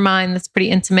mastermind that's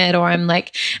pretty intimate, or I'm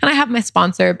like, and I have my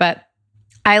sponsor, but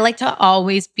I like to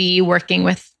always be working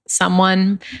with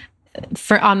someone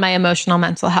on my emotional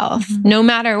mental health, no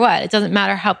matter what. It doesn't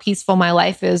matter how peaceful my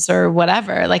life is or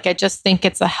whatever. Like, I just think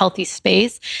it's a healthy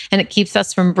space, and it keeps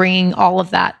us from bringing all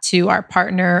of that to our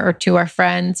partner or to our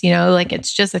friends, like I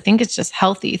think it's just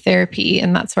healthy therapy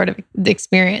and that sort of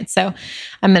experience. So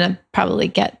I'm going to probably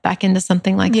get back into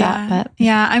something like that. But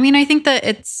I mean, I think that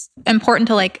it's important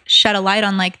to like shed a light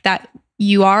on like that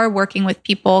you are working with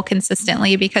people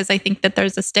consistently, because I think that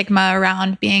there's a stigma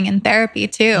around being in therapy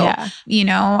too.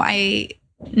 I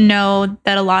know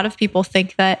that a lot of people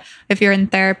think that if you're in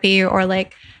therapy or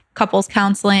like couples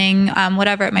counseling,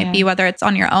 whatever it might be, whether it's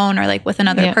on your own or like with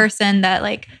another person, that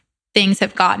like things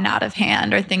have gotten out of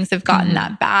hand or things have gotten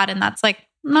that bad. And that's like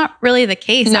not really the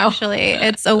case. Actually,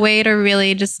 it's a way to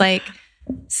really just like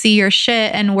see your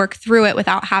shit and work through it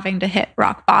without having to hit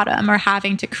rock bottom or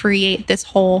having to create this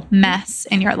whole mess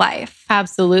in your life.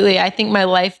 Absolutely. I think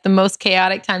the most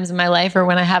chaotic times in my life are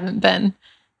when I haven't been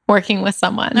working with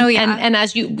someone. Oh yeah. And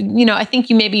as I think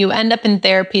you end up in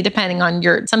therapy depending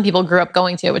on some people grew up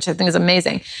going to it, which I think is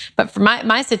amazing. But for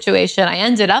my situation, I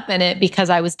ended up in it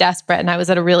because I was desperate and I was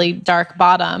at a really dark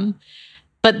bottom.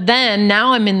 But then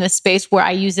now I'm in this space where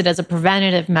I use it as a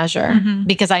preventative measure,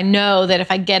 because I know that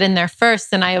if I get in there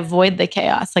first, then I avoid the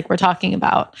chaos like we're talking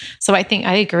about. So I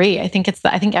agree. I think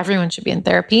everyone should be in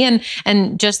therapy.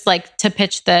 And just like to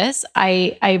pitch this,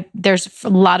 there's a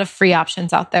lot of free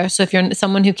options out there. So if you're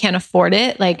someone who can't afford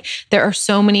it, like there are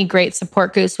so many great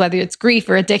support groups, whether it's grief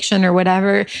or addiction or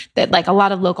whatever, that like a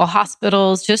lot of local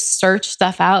hospitals, just search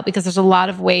stuff out, because there's a lot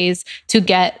of ways to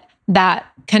get that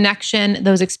connection,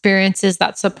 those experiences,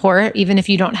 that support, even if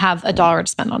you don't have $1 to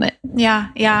spend on it. Yeah.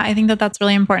 I think that that's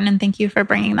really important. And thank you for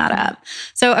bringing that up.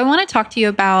 So I want to talk to you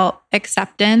about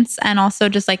acceptance and also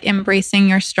just like embracing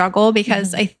your struggle,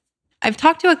 because I've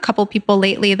talked to a couple people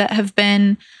lately that have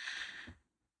been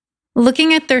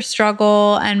looking at their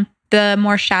struggle and the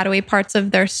more shadowy parts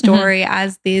of their story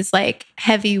as these like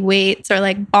heavy weights or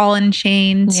like ball and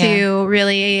chain to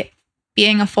really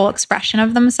being a full expression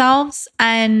of themselves.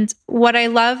 And what I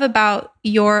love about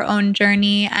your own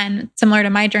journey, and similar to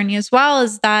my journey as well,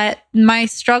 is that my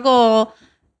struggle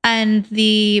and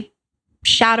the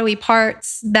shadowy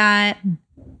parts that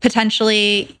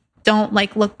potentially don't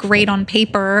like look great on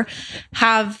paper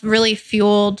have really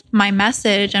fueled my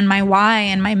message and my why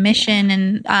and my mission.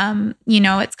 And,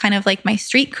 it's kind of like my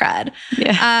street cred.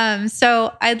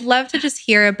 So I'd love to just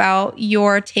hear about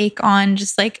your take on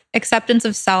just like acceptance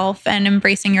of self and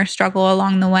embracing your struggle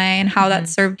along the way, and how that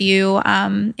served you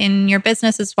in your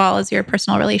business as well as your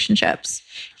personal relationships.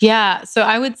 Yeah. So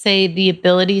I would say the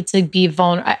ability to be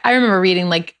vulnerable. I remember reading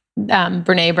like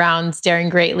Brene Brown's Daring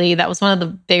Greatly. That was one of the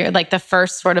bigger, like the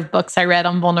first sort of books I read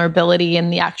on vulnerability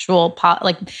and the actual,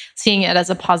 like seeing it as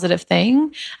a positive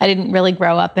thing. I didn't really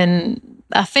grow up in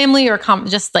a family or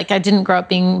just like, I didn't grow up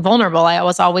being vulnerable. I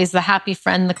was always the happy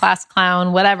friend, the class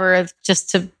clown, whatever, just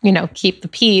to, keep the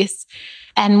peace.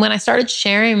 And when I started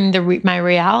sharing my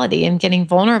reality and getting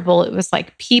vulnerable, it was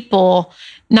like people,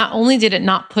 not only did it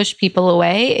not push people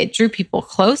away, it drew people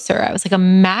closer. I was like a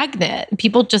magnet.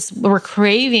 People just were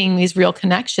craving these real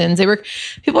connections.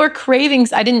 People were craving.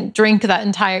 I didn't drink that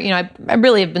entire, I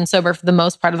really have been sober for the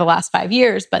most part of the last 5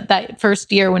 years, but that first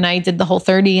year when I did the whole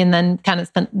 30 and then kind of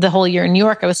spent the whole year in New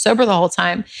York, I was sober the whole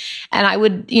time. And I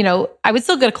would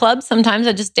still go to clubs. Sometimes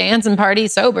I'd just dance and party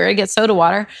sober. I'd get soda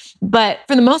water. But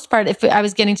for the most part, if I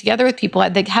was getting together with people,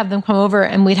 I'd have them come over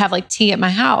and we'd have like tea at my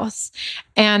house.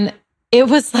 And it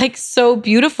was like so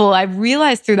beautiful. I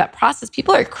realized through that process,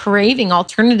 people are craving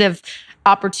alternative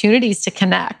opportunities to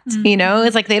connect. Mm-hmm.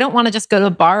 It's like they don't want to just go to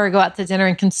a bar or go out to dinner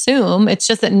and consume. It's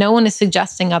just that no one is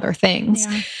suggesting other things.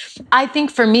 Yeah. I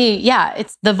think for me,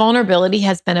 it's the vulnerability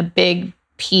has been a big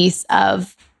piece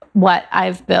of what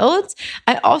I've built.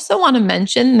 I also want to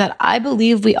mention that I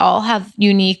believe we all have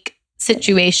unique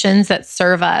situations that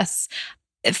serve us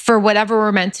for whatever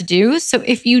we're meant to do. So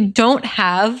if you don't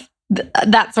have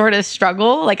that sort of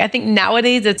struggle, like I think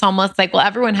nowadays it's almost like, well,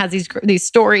 everyone has these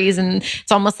stories, and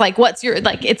it's almost like, what's your,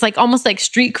 like, it's like almost like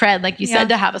street cred, like you said,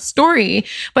 to have a story.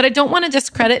 But I don't want to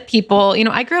discredit people.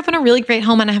 I grew up in a really great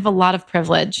home and I have a lot of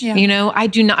privilege.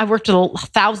 I've worked with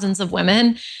thousands of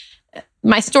women.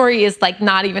 My story is like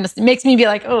not even, it makes me be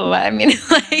like, oh, I mean,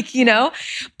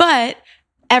 but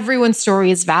everyone's story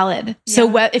is valid. Yeah.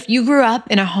 So if you grew up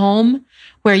in a home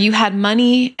where you had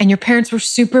money and your parents were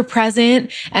super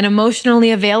present and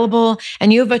emotionally available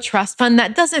and you have a trust fund,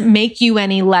 that doesn't make you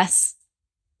any less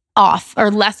off or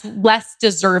less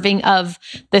deserving of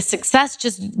the success.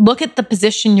 Just look at the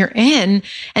position you're in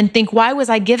and think, why was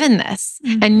I given this?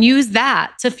 Mm-hmm. And use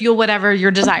that to fuel whatever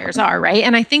your desires are, right?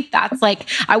 And I think that's like,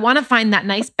 I want to find that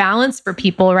nice balance for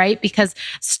people, right? Because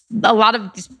a lot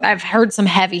of, I've heard some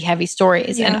heavy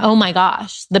stories and oh my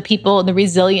gosh, the people, the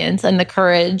resilience and the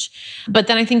courage. But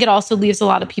then I think it also leaves a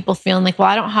lot of people feeling like, well,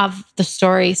 I don't have the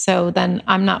story, so then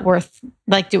I'm not worth,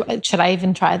 like, should I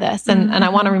even try this? And I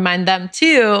want to remind them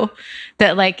too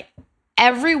that like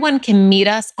everyone can meet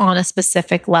us on a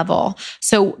specific level.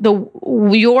 So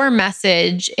your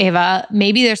message, Ava,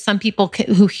 maybe there's some people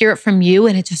who hear it from you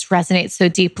and it just resonates so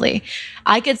deeply.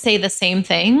 I could say the same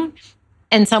thing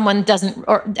and someone doesn't,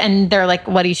 and they're like,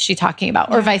 what is she talking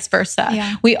about? Or vice versa.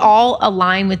 Yeah. We all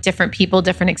align with different people,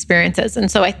 different experiences. And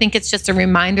so I think it's just a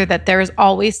reminder that there is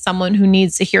always someone who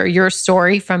needs to hear your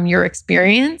story from your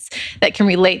experience that can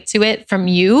relate to it from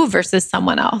you versus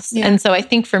someone else. Yeah. And so I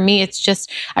think for me, it's just,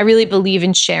 I really believe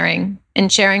in sharing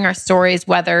our stories,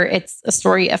 whether it's a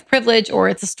story of privilege or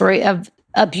it's a story of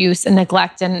abuse and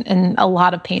neglect and a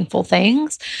lot of painful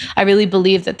things. I really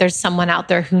believe that there's someone out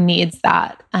there who needs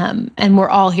that. And we're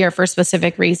all here for a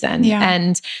specific reason. Yeah.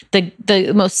 And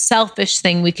the most selfish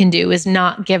thing we can do is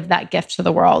not give that gift to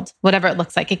the world, whatever it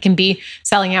looks like. It can be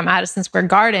selling at Madison Square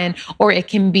Garden, or it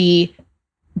can be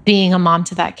being a mom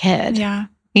to that kid. Yeah.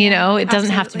 It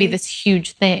doesn't have to be this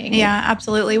huge thing. Yeah,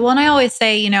 absolutely. Well, and I always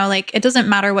say, like, it doesn't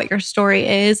matter what your story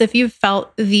is. If you've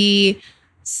felt the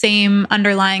same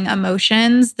underlying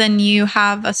emotions, then you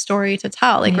have a story to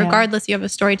tell. Like, regardless, you have a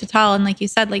story to tell. And like you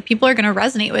said, like, people are going to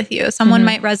resonate with you. Someone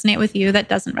might resonate with you that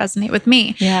doesn't resonate with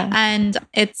me. Yeah. And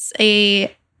it's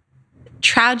a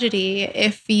tragedy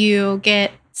if you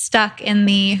get stuck in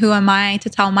the who am I to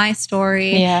tell my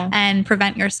story and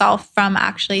prevent yourself from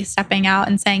actually stepping out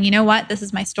and saying, you know what, this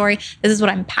is my story. This is what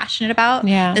I'm passionate about.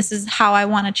 Yeah. This is how I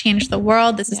want to change the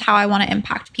world. This is how I want to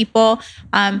impact people.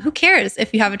 Who cares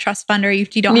if you have a trust fund or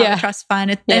if you don't have a trust fund?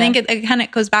 I think it kind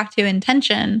of goes back to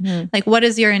intention. Mm-hmm. Like, what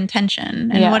is your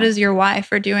intention and what is your why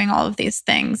for doing all of these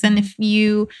things? And if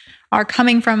you are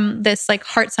coming from this like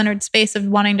heart-centered space of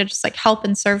wanting to just like help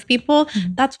and serve people,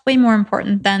 that's way more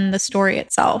important than the story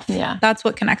itself. Yeah. That's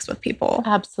what connects with people.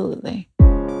 Absolutely.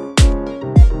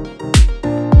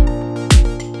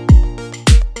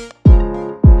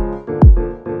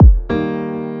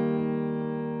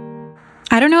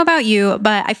 I don't know about you,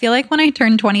 but I feel like when I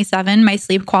turned 27, my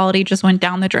sleep quality just went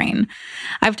down the drain.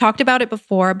 I've talked about it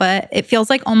before, but it feels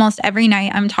like almost every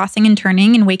night I'm tossing and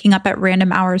turning and waking up at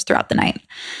random hours throughout the night.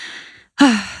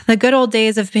 The good old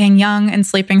days of being young and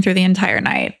sleeping through the entire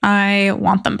night. I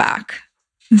want them back.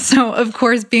 So, of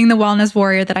course, being the wellness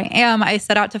warrior that I am, I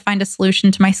set out to find a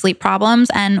solution to my sleep problems.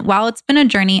 And while it's been a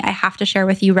journey, I have to share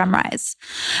with you REMrise.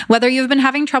 Whether you've been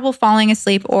having trouble falling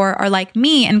asleep or are like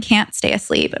me and can't stay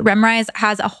asleep, REMrise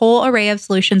has a whole array of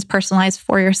solutions personalized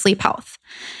for your sleep health.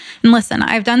 And listen,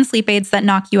 I've done sleep aids that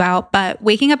knock you out, but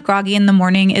waking up groggy in the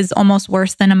morning is almost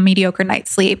worse than a mediocre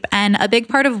night's sleep. And a big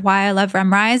part of why I love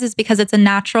REMrise is because it's a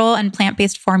natural and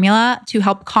plant-based formula to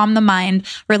help calm the mind,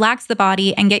 relax the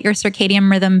body, and get your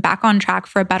circadian rhythm back on track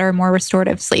for a better, more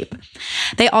restorative sleep.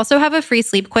 They also have a free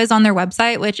sleep quiz on their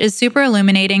website, which is super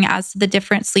illuminating as to the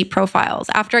different sleep profiles.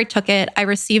 After I took it, I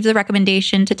received the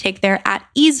recommendation to take their At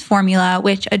Ease formula,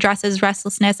 which addresses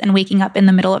restlessness and waking up in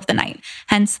the middle of the night,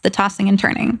 hence the tossing and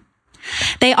turning.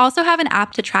 They also have an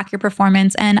app to track your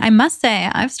performance, and I must say,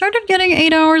 I've started getting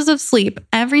 8 hours of sleep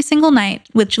every single night,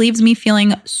 which leaves me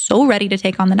feeling so ready to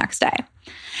take on the next day.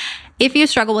 If you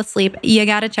struggle with sleep, you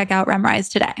got to check out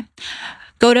REMrise today.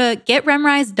 Go to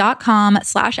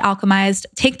getremrise.com/alchemized,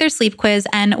 take their sleep quiz,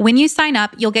 and when you sign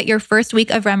up, you'll get your first week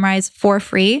of REMrise for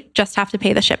free, just have to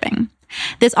pay the shipping.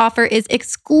 This offer is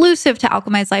exclusive to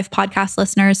Alchemized Life podcast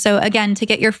listeners. So again, to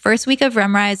get your first week of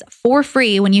REMrise for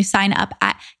free when you sign up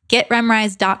at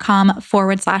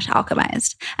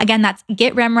getremrise.com/alchemized. Again, that's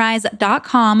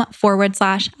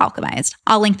getremrise.com/alchemized.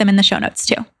 I'll link them in the show notes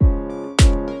too.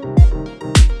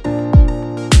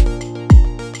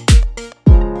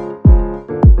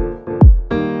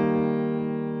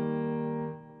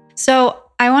 So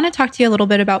I want to talk to you a little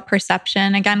bit about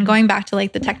perception. Again, going back to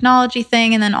like the technology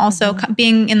thing, and then also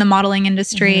being in the modeling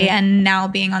industry and now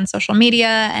being on social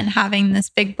media and having this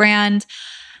big brand.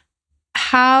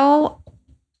 How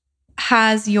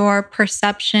has your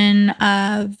perception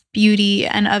of beauty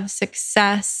and of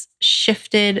success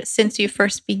shifted since you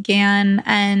first began?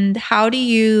 And how do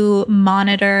you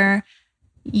monitor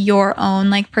your own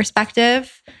like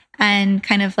perspective and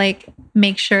kind of like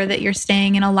make sure that you're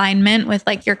staying in alignment with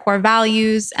like your core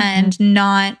values and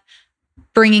not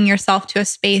bringing yourself to a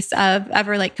space of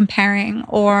ever like comparing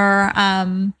or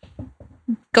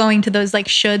going to those like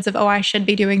shoulds of, oh, I should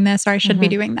be doing this or I should be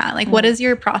doing that. Like, what does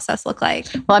your process look like?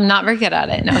 Well, I'm not very good at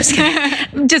it. No, just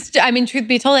kidding. I mean, truth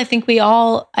be told, I think we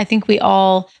all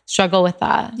struggle with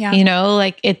that. Yeah. You know,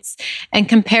 like and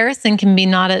comparison can be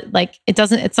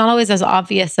it's not always as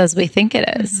obvious as we think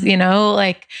it is, you know,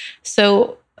 like,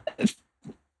 so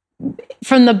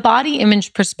from the body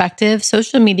image perspective,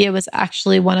 social media was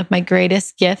actually one of my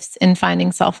greatest gifts in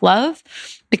finding self-love,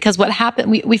 because what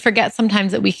happened, we forget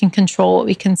sometimes that we can control what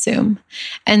we consume.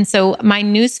 And so my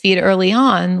newsfeed early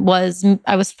on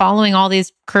I was following all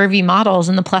these curvy models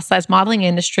in the plus size modeling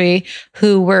industry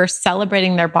who were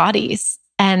celebrating their bodies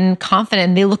and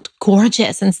confident. They looked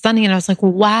gorgeous and stunning. And I was like,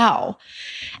 wow.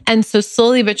 And so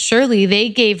slowly but surely, they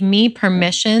gave me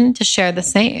permission to share the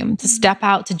same, to step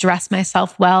out, to dress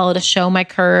myself well, to show my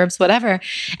curves, whatever.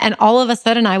 And all of a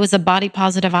sudden I was a body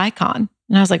positive icon.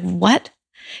 And I was like, what?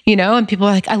 You know, and people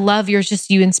are like, I love you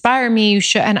inspire me. You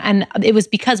should. And it was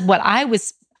because what I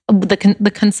was,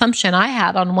 the consumption I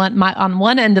had on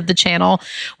one end of the channel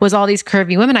was all these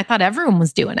curvy women. I thought everyone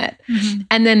was doing it.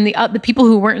 And then the people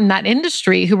who weren't in that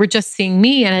industry, who were just seeing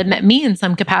me and had met me in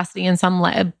some capacity in some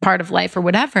part of life or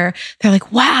whatever, they're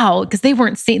like, wow, because they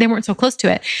weren't so close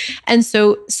to it. And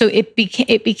so it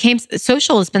became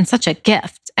social has been such a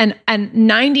gift. And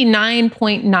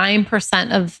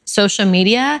 99.9% of social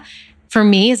media for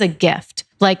me is a gift.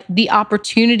 Like the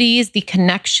opportunities, the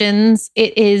connections,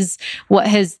 it's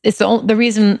the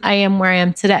reason I am where I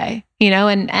am today, you know?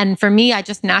 And for me, I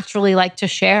just naturally like to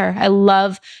share. I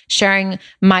love sharing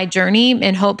my journey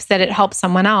in hopes that it helps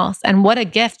someone else. And what a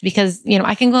gift, because, you know,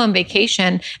 I can go on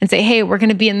vacation and say, hey, we're going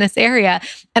to be in this area.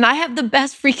 And I have the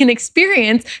best freaking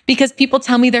experience because people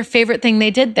tell me their favorite thing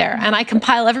they did there. And I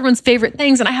compile everyone's favorite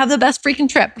things and I have the best freaking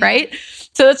trip, right?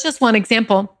 So that's just one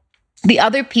example. The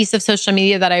other piece of social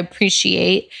media that I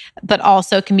appreciate, but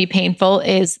also can be painful,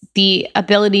 is the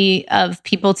ability of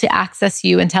people to access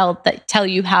you and tell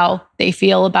you how they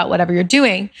feel about whatever you're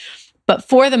doing. But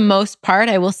for the most part,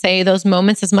 I will say those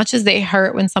moments, as much as they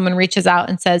hurt when someone reaches out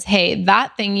and says, hey,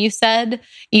 that thing you said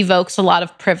evokes a lot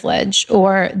of privilege,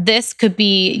 or this could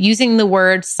be using the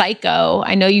word psycho.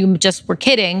 I know you just were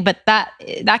kidding, but that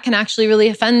can actually really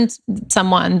offend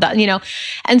someone, you know?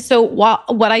 And so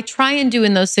what I try and do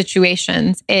in those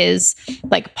situations is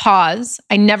like pause.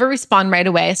 I never respond right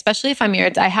away, especially if I'm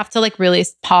irritated. I have to like really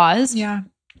pause. Yeah.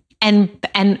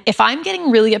 And if I'm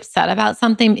getting really upset about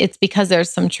something, it's because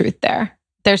there's some truth there.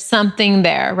 There's something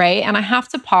there, right? And I have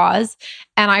to pause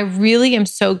And I really am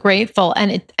so grateful.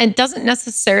 And it doesn't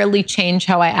necessarily change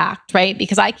how I act, right?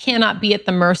 Because I cannot be at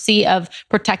the mercy of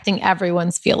protecting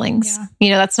everyone's feelings.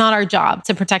 Yeah. That's not our job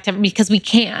to protect everyone, because we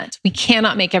can't. We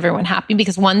cannot make everyone happy,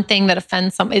 because one thing that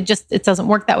offends some, it doesn't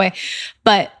work that way.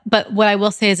 But what I will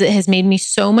say is it has made me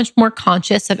so much more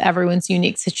conscious of everyone's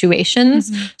unique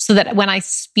situations, so that when I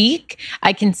speak,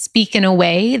 I can speak in a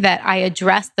way that I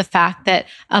address the fact that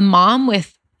a mom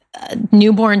with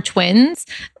newborn twins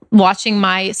watching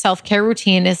my self-care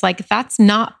routine is like, that's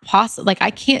not possible. Like,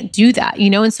 I can't do that,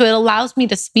 And so it allows me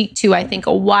to speak to, I think,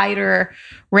 a wider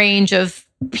range of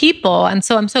people. And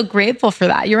so I'm so grateful for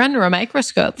that. You're under a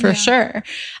microscope for sure.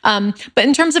 But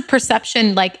in terms of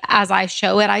perception, like as I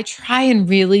show it, I try and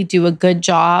really do a good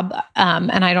job.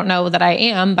 And I don't know that I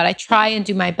am, but I try and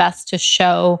do my best to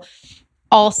show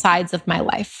all sides of my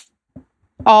life.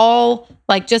 All,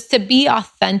 like, just to be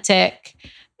authentic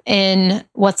in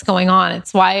what's going on.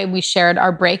 It's why we shared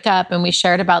our breakup and we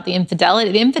shared about the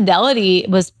infidelity. The infidelity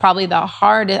was probably the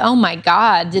hardest. Oh my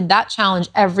God, did that challenge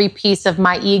every piece of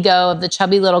my ego of the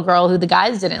chubby little girl who the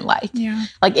guys didn't like? Yeah.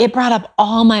 Like, it brought up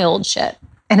all my old shit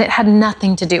and it had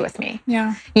nothing to do with me.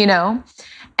 Yeah.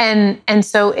 And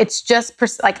so it's just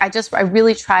like, I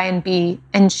really try and be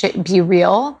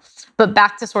real. But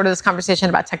back to sort of this conversation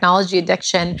about technology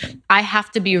addiction, I have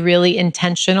to be really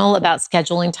intentional about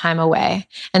scheduling time away.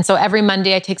 And so every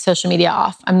Monday I take social media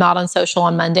off. I'm not on social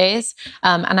on Mondays.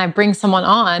 And I bring someone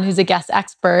on who's a guest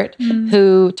expert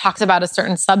who talks about a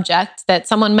certain subject that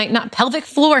someone might not, pelvic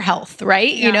floor health,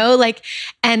 right? Yeah.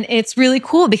 And it's really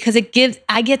cool because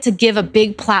I get to give a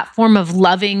big platform of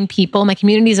loving people. My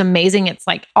community is amazing. It's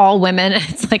like all women.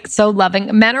 It's like so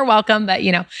loving. Men are welcome, but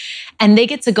and they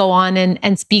get to go on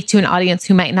and speak to an audience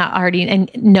who might not already and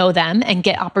know them and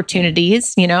get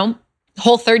opportunities.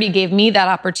 Whole30 gave me that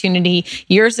opportunity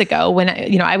years ago when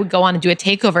I would go on and do a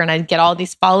takeover and I'd get all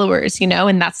these followers,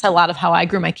 and that's a lot of how I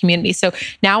grew my community. So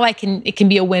now it can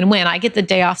be a win-win. I get the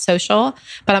day off social,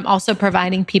 but I'm also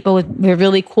providing people with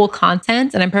really cool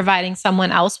content, and I'm providing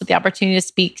someone else with the opportunity to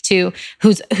speak to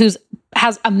who's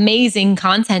has amazing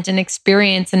content and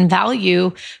experience and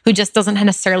value, who just doesn't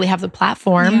necessarily have the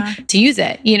platform to use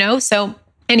it, So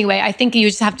anyway, I think you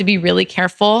just have to be really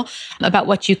careful about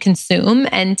what you consume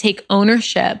and take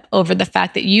ownership over the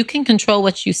fact that you can control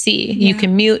what you see. Yeah. You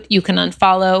can mute, you can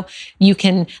unfollow, you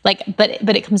can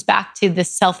but it comes back to this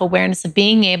self-awareness of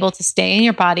being able to stay in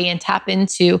your body and tap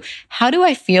into, how do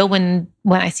I feel when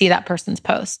I see that person's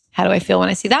post? How do I feel when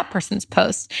I see that person's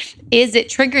post? Is it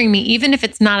triggering me? Even if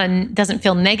it's doesn't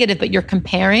feel negative, but you're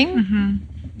comparing,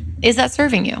 is that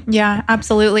serving you? Yeah,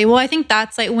 absolutely. Well, I think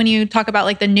that's like when you talk about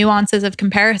like the nuances of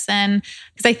comparison,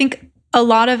 because I think a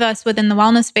lot of us within the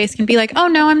wellness space can be like, oh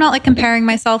no, I'm not like comparing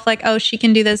myself like, oh, she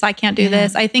can do this, I can't do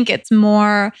this. I think it's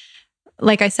more,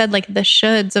 like I said, like the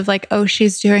shoulds of like, oh,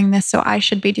 she's doing this, so I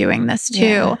should be doing this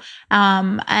too.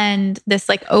 And this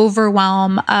like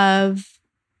overwhelm of,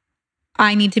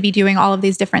 I need to be doing all of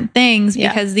these different things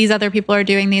because these other people are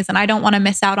doing these and I don't want to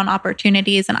miss out on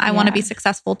opportunities and I want to be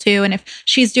successful too. And if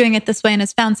she's doing it this way and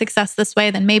has found success this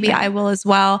way, then maybe I will as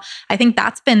well. I think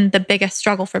that's been the biggest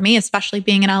struggle for me, especially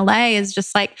being in LA, is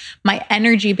just like my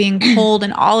energy being pulled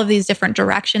in all of these different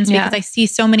directions because I see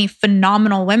so many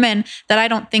phenomenal women that I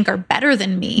don't think are better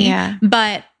than me,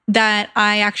 but that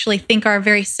I actually think are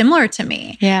very similar to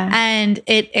me. And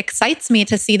it excites me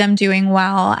to see them doing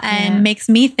well and makes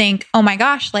me think, oh my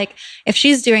gosh, like if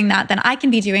she's doing that, then I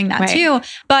can be doing that too.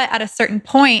 But at a certain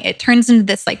point, it turns into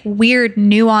this like weird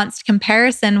nuanced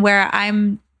comparison where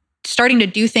I'm starting to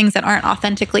do things that aren't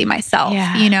authentically myself,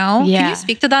 Can you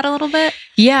speak to that a little bit?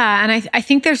 Yeah. And I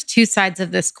think there's two sides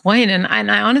of this coin. And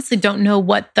I honestly don't know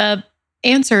what the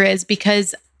answer is,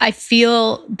 because I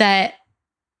feel that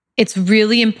it's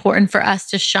really important for us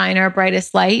to shine our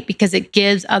brightest light because it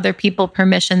gives other people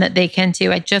permission that they can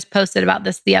too. I just posted about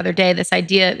this the other day, this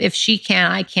idea, if she can,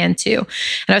 I can too. And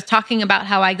I was talking about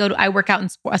how I work out in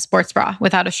a sports bra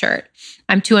without a shirt.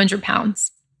 I'm 200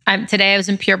 pounds. Today I was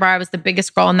in Pure Barre. I was the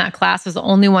biggest girl in that class. I was the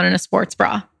only one in a sports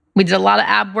bra. We did a lot of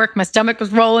ab work. My stomach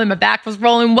was rolling, my back was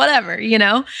rolling, whatever,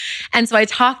 And so I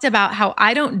talked about how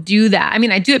I don't do that. I mean,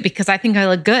 I do it because I think I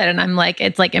look good and I'm like,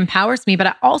 it's like empowers me, but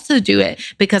I also do it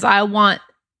because I want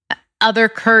other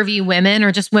curvy women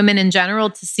or just women in general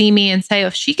to see me and say, oh,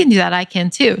 if she can do that, I can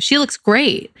too. She looks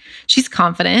great. She's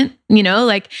confident,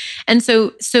 and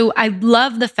so I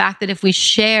love the fact that if we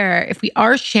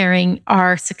are sharing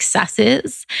our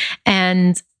successes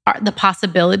and the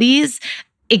possibilities,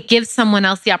 it gives someone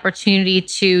else the opportunity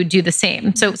to do the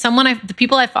same. So the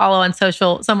people I follow on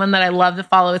social, someone that I love to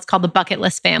follow, it's called the Bucket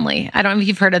List Family. I don't know if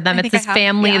you've heard of them. It's this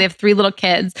family. They have 3 little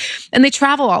kids and they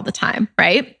travel all the time,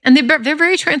 right? And they're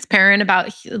very transparent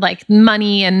about like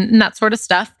money and that sort of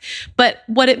stuff. But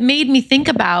what it made me think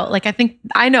about, like,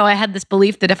 I know I had this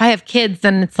belief that if I have kids,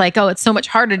 then it's like, oh, it's so much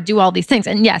harder to do all these things.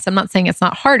 And yes, I'm not saying it's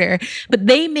not harder, but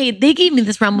they gave me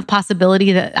this realm of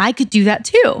possibility that I could do that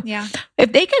too. Yeah.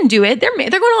 If they can do it, they're going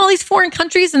to all these foreign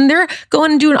countries and they're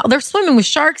going and they're swimming with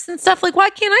sharks and stuff. Like,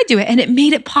 why can't I do it? And it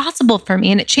made it possible for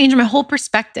me and it changed my whole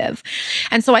perspective.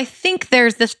 And so I think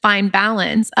there's this fine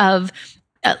balance of,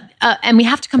 and we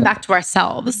have to come back to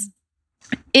ourselves.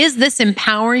 Is this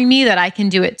empowering me that I can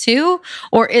do it too?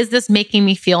 Or is this making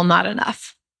me feel not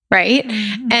enough? Right.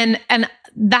 Mm-hmm. And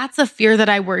that's a fear that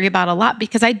I worry about a lot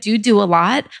because I do a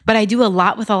lot, but I do a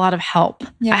lot with a lot of help.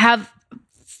 Yeah. I have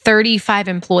 35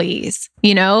 employees,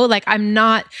 like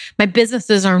my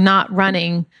businesses are not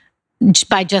running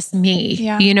by just me.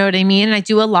 Yeah. You know what I mean? And I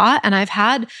do a lot and I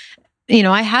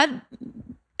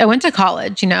went to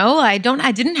college, I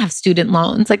didn't have student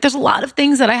loans. Like there's a lot of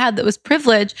things that I had that was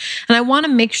privilege. And I want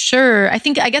to make sure, I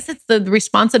guess it's the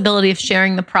responsibility of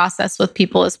sharing the process with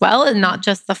people as well. And not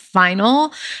just the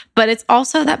final, but it's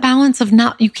also that balance of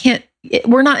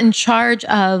we're not in charge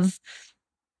of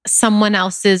someone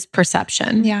else's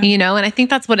perception, and I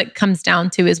think that's what it comes down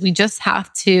to is we just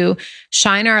have to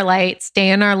shine our light,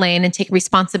 stay in our lane and take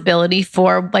responsibility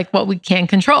for like what we can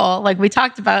control. Like we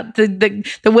talked about the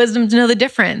wisdom to know the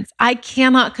difference. I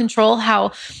cannot control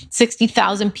how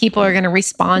 60,000 people are going to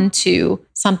respond to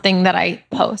something that I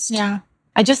post. Yeah.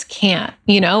 I just can't,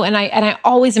 and I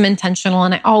always am intentional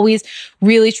and I always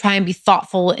really try and be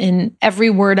thoughtful in every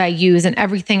word I use and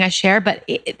everything I share, but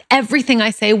everything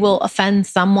I say will offend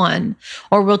someone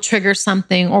or will trigger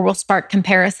something or will spark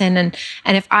comparison. And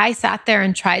if I sat there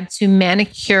and tried to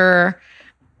manicure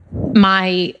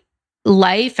my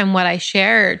life and what I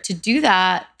share to do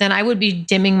that, then I would be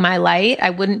dimming my light.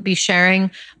 I wouldn't be sharing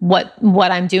what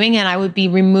I'm doing. And I would be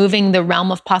removing the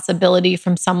realm of possibility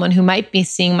from someone who might be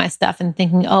seeing my stuff and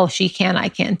thinking, oh, she can, I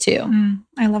can too.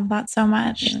 I love that so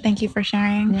much. Thank you for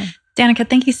sharing. Yeah. Danika,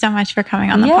 thank you so much for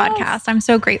coming on the podcast. I'm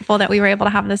so grateful that we were able to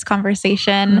have this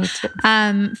conversation.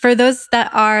 For those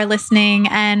that are listening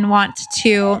and want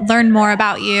to learn more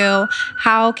about you,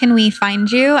 how can we find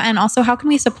you? And also, how can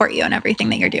we support you in everything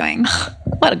that you're doing?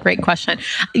 What a great question.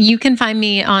 You can find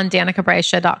me on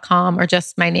DanikaBrysha.com or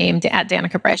just my name at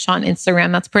Danika Brysha on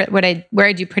Instagram. That's where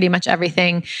I do pretty much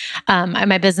everything.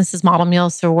 My business is Model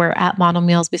Meals. So we're at Model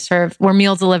Meals. We're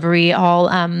meal delivery, all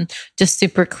just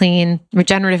super clean,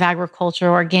 regenerative agriculture,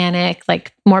 organic,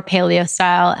 like more paleo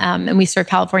style. And we serve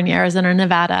California, Arizona,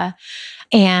 Nevada.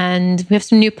 And we have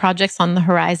some new projects on the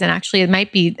horizon. Actually, it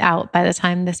might be out by the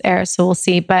time this airs, so we'll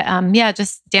see. But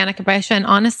just Danika Brysha, and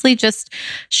honestly, just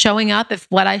showing up if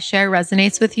what I share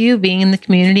resonates with you, being in the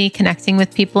community, connecting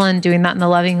with people, and doing that in a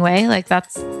loving way. Like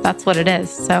that's what it is.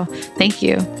 So thank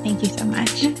you. Thank you so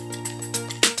much.